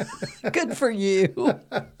 Good for you.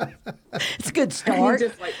 It's a good start. And he's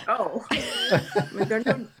just like, oh.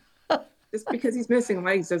 Just because he's missing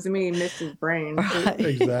legs doesn't mean he missed his brain. Right.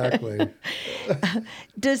 Exactly.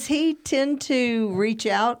 Does he tend to reach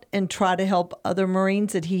out and try to help other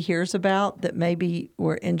Marines that he hears about that maybe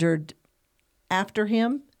were injured after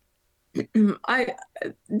him?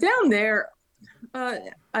 Down there,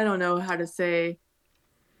 I don't know how to say,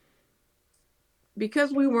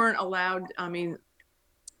 because we weren't allowed.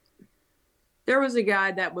 There was a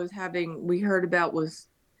guy that was we heard about was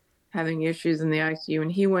having issues in the ICU, and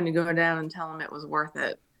he wanted to go down and tell him it was worth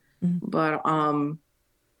it. Mm-hmm. But, of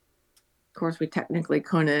course we technically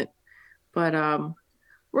couldn't, but,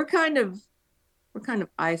 we're kind of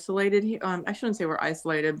isolated here. I shouldn't say we're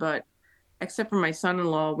isolated, but except for my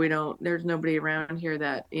son-in-law, there's nobody around here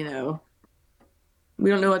that, we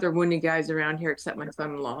don't know other wounded guys around here except my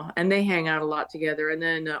son-in-law, and they hang out a lot together. And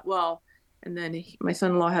then, my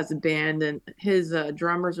son-in-law has a band, and his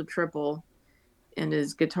drummer's a triple, and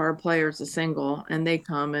his guitar player's a single, and they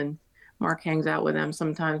come, and Mark hangs out with them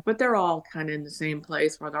sometimes. But they're all kind of in the same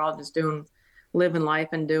place where they're all just living life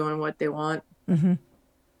and doing what they want.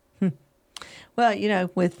 Mm-hmm. Well,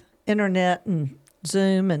 with internet and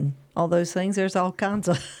Zoom and all those things, there's all kinds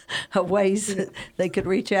of ways that they could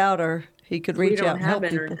reach out, or he could reach out and help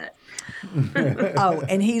people. We don't have internet. Oh,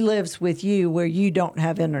 and he lives with you where you don't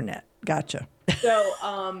have internet. Gotcha.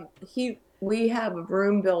 So we have a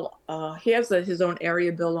room built. He has his own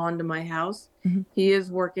area built onto my house. Mm-hmm. He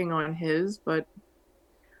is working on his, but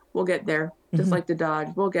we'll get there. Just like the Dodge,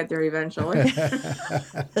 we'll get there eventually.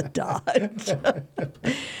 The Dodge.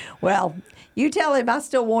 Well, you tell him I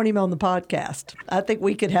still want him on the podcast. I think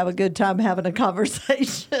we could have a good time having a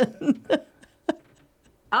conversation.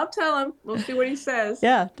 I'll tell him. We'll see what he says.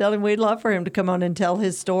 Yeah, tell him we'd love for him to come on and tell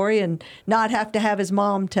his story and not have to have his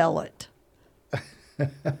mom tell it.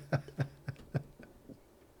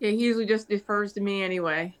 Yeah, he usually just defers to me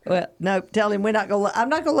anyway. Well, no, tell him I'm not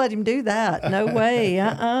going to let him do that. No way.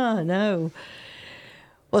 No.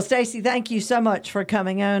 Well, Stacy, thank you so much for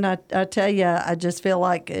coming on. I tell you, I just feel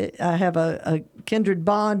like I have a kindred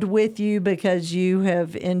bond with you because you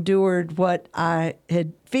have endured what I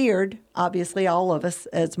had feared, obviously all of us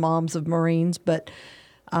as moms of Marines, but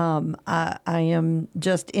I am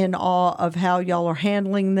just in awe of how y'all are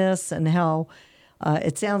handling this and how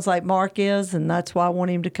it sounds like Mark is, and that's why I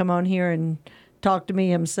want him to come on here and talk to me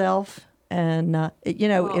himself. And,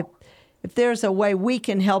 if there's a way we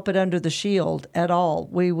can help it under the shield at all,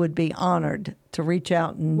 we would be honored to reach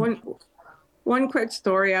out. And one quick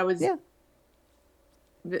story. I was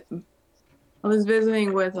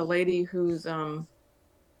visiting with a lady whose son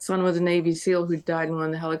was a Navy SEAL who died in one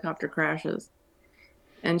of the helicopter crashes.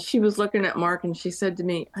 And she was looking at Mark and she said to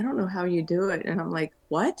me, I don't know how you do it. And I'm like,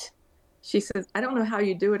 what? She says, I don't know how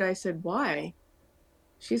you do it. I said, why?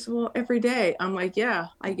 She said, well, every day. I'm like, yeah,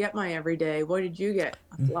 I get my every day. What did you get?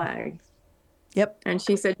 A flag. Yep. And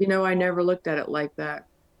she said, I never looked at it like that.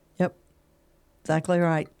 Yep. Exactly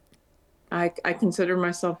right. I consider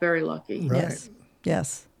myself very lucky. Right. Yes.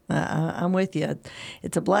 Yes. I'm with you.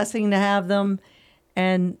 It's a blessing to have them.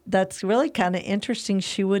 And that's really kind of interesting.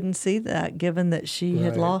 She wouldn't see that, given that she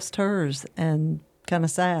had lost hers, and kind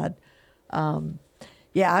of sad.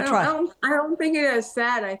 Yeah, I try. I don't think it is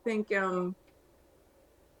sad. I think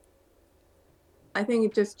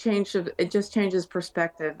it just changed. It just changes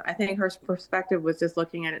perspective. I think her perspective was just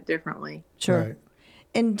looking at it differently. Sure. Right.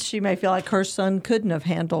 And she may feel like her son couldn't have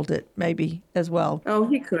handled it, maybe as well. Oh,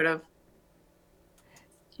 he could have.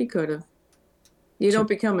 He could have. You don't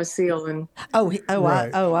become a SEAL and.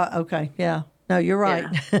 Okay, yeah. No, you're right.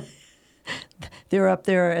 Yeah. They're up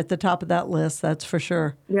there at the top of that list. That's for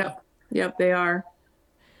sure. Yep, they are.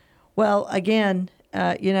 Well, again,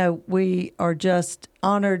 we are just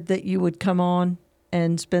honored that you would come on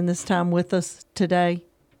and spend this time with us today.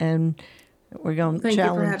 And we're going to challenge. Thank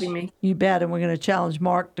you for having me. You bet. And we're going to challenge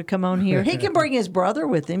Mark to come on here. He can bring his brother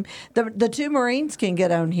with him. The two Marines can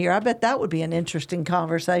get on here. I bet that would be an interesting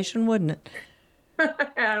conversation, wouldn't it?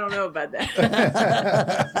 I don't know about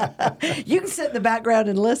that. You can sit in the background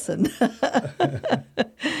and listen.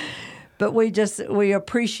 But we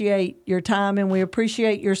appreciate your time, and we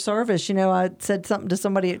appreciate your service. I said something to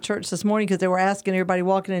somebody at church this morning because they were asking everybody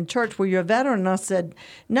walking in church, were you a veteran? And I said,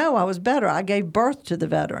 no, I was better. I gave birth to the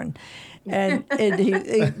veteran. And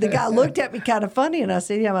the guy looked at me kind of funny, and I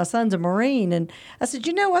said, yeah, my son's a Marine. And I said,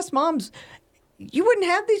 us moms, you wouldn't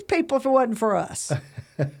have these people if it wasn't for us.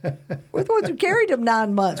 We're the ones who carried them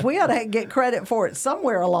 9 months. We ought to get credit for it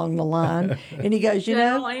somewhere along the line. And he goes,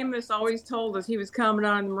 General Amos always told us, he was coming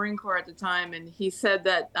on in the Marine Corps at the time, and he said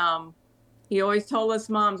that he always told us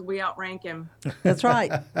moms we outrank him. That's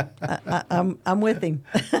right. I'm with him.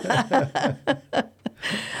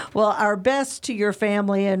 Well, our best to your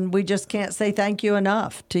family, and we just can't say thank you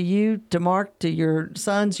enough to you, to Mark, to your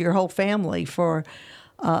sons, your whole family for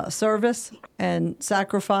service and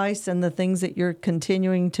sacrifice and the things that you're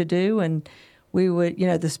continuing to do. And we would,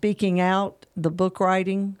 the speaking out, the book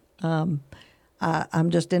writing, I'm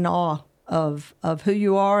just in awe of who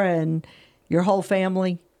you are and your whole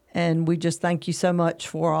family. And we just thank you so much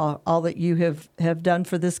for all that you have done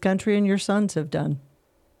for this country and your sons have done.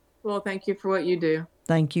 Well, thank you for what you do.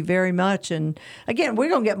 Thank you very much. And again, we're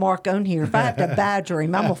going to get Mark on here. If I have to badger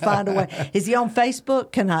him, I'm going to find a way. Is he on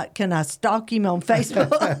Facebook? Can I stalk him on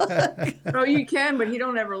Facebook? Oh, you can, but he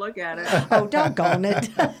don't ever look at it. Oh, doggone it.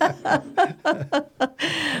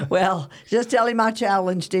 Well, just tell him I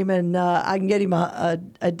challenged him, and I can get him a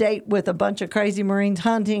date with a bunch of crazy Marines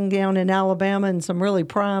hunting down in Alabama and some really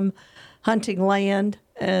prime hunting land.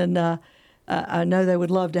 And I know they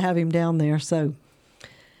would love to have him down there. So.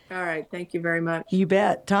 All right. Thank you very much. You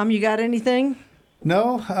bet. Tom, you got anything?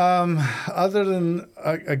 No. Other than,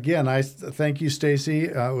 again, I thank you, Stacy.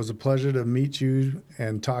 It was a pleasure to meet you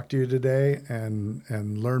and talk to you today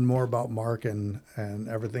and learn more about Mark and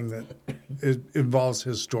everything that involves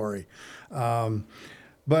his story.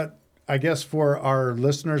 But I guess for our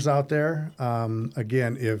listeners out there,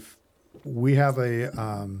 again, if we have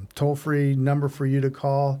a toll-free number for you to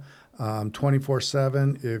call,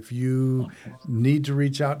 24/7. If you need to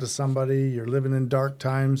reach out to somebody, you're living in dark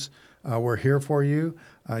times, we're here for you.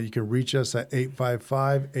 You can reach us at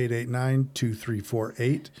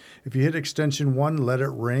 855-889-2348. If you hit extension 1, let it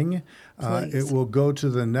ring. It will go to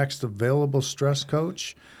the next available stress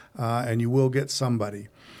coach, and you will get somebody.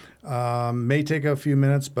 May take a few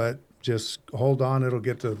minutes, but just hold on. It'll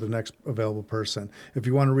get to the next available person. If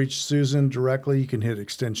you want to reach Susan directly, you can hit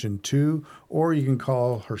extension 2, or you can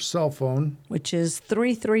call her cell phone, which is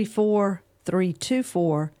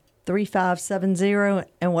 334-324-3570.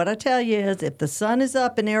 And what I tell you is, if the sun is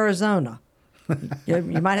up in Arizona, you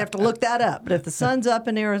might have to look that up, but if the sun's up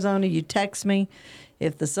in Arizona, you text me.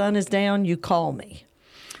 If the sun is down, you call me.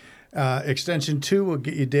 Extension 2 will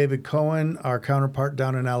get you David Cohen, our counterpart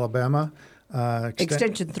down in Alabama.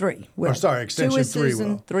 Extension 3. Extension 2 is 3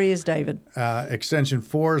 Susan, 3 is David. Extension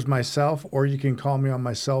 4 is myself, or you can call me on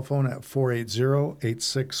my cell phone at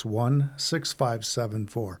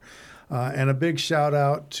 480-861-6574. And a big shout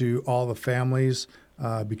out to all the families,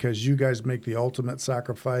 because you guys make the ultimate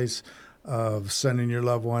sacrifice of sending your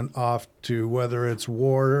loved one off to, whether it's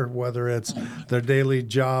war, whether it's their daily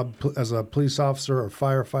job as a police officer or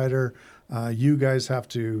firefighter. You guys have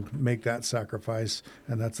to make that sacrifice,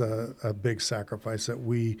 and that's a big sacrifice that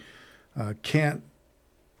we can't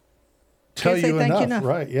tell you enough.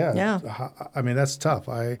 Right? Yeah. I mean, that's tough.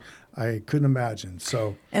 I couldn't imagine.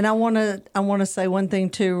 So, and I want to say one thing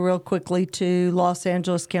too, real quickly, to Los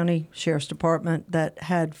Angeles County Sheriff's Department that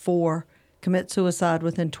had 4 commit suicide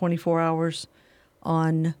within 24 hours.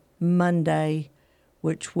 on Monday,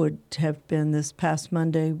 which would have been this past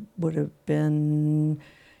Monday, would have been,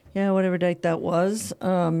 whatever date that was.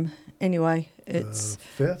 Anyway, it's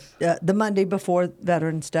 5th? The Monday before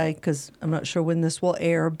Veterans Day, because I'm not sure when this will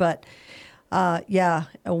air. But,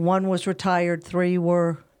 one was retired, 3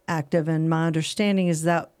 were active, and my understanding is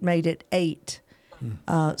that made it 8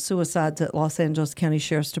 suicides at Los Angeles County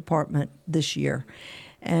Sheriff's Department this year.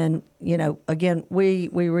 And, again, we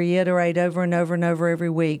reiterate over and over and over every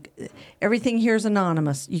week, everything here is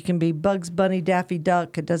anonymous. You can be Bugs Bunny, Daffy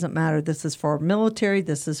Duck. It doesn't matter. This is for military.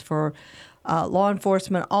 This is for law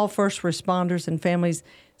enforcement, all first responders and families.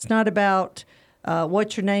 It's not about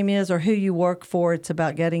what your name is or who you work for. It's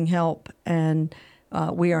about getting help. And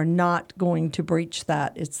we are not going to breach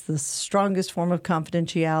that. It's the strongest form of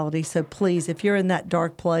confidentiality. So please, if you're in that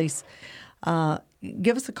dark place,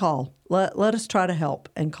 give us a call. Let us try to help,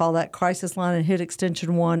 and call that crisis line and hit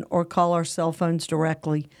extension 1, or call our cell phones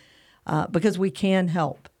directly, because we can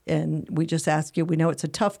help. And we just ask you, we know it's a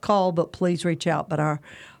tough call, but please reach out. But our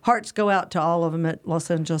hearts go out to all of them at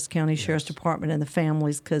Los Angeles County Sheriff's Department and the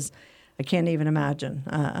families, because I can't even imagine.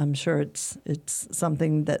 I'm sure it's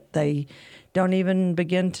something that they don't even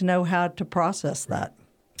begin to know how to process that.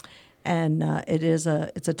 And it's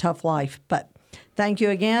a tough life. But thank you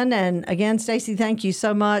again. And again, Stacy, thank you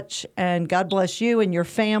so much. And God bless you and your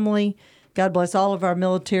family. God bless all of our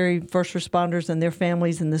military first responders and their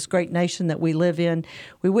families in this great nation that we live in.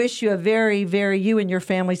 We wish you you and your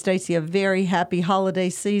family, Stacy, a very happy holiday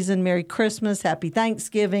season. Merry Christmas, Happy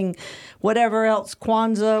Thanksgiving, whatever else,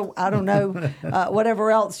 Kwanzaa, I don't know,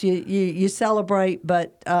 whatever else you celebrate.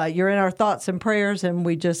 But you're in our thoughts and prayers, and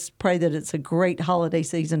we just pray that it's a great holiday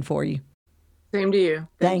season for you. Same to you.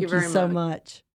 Thank you very much.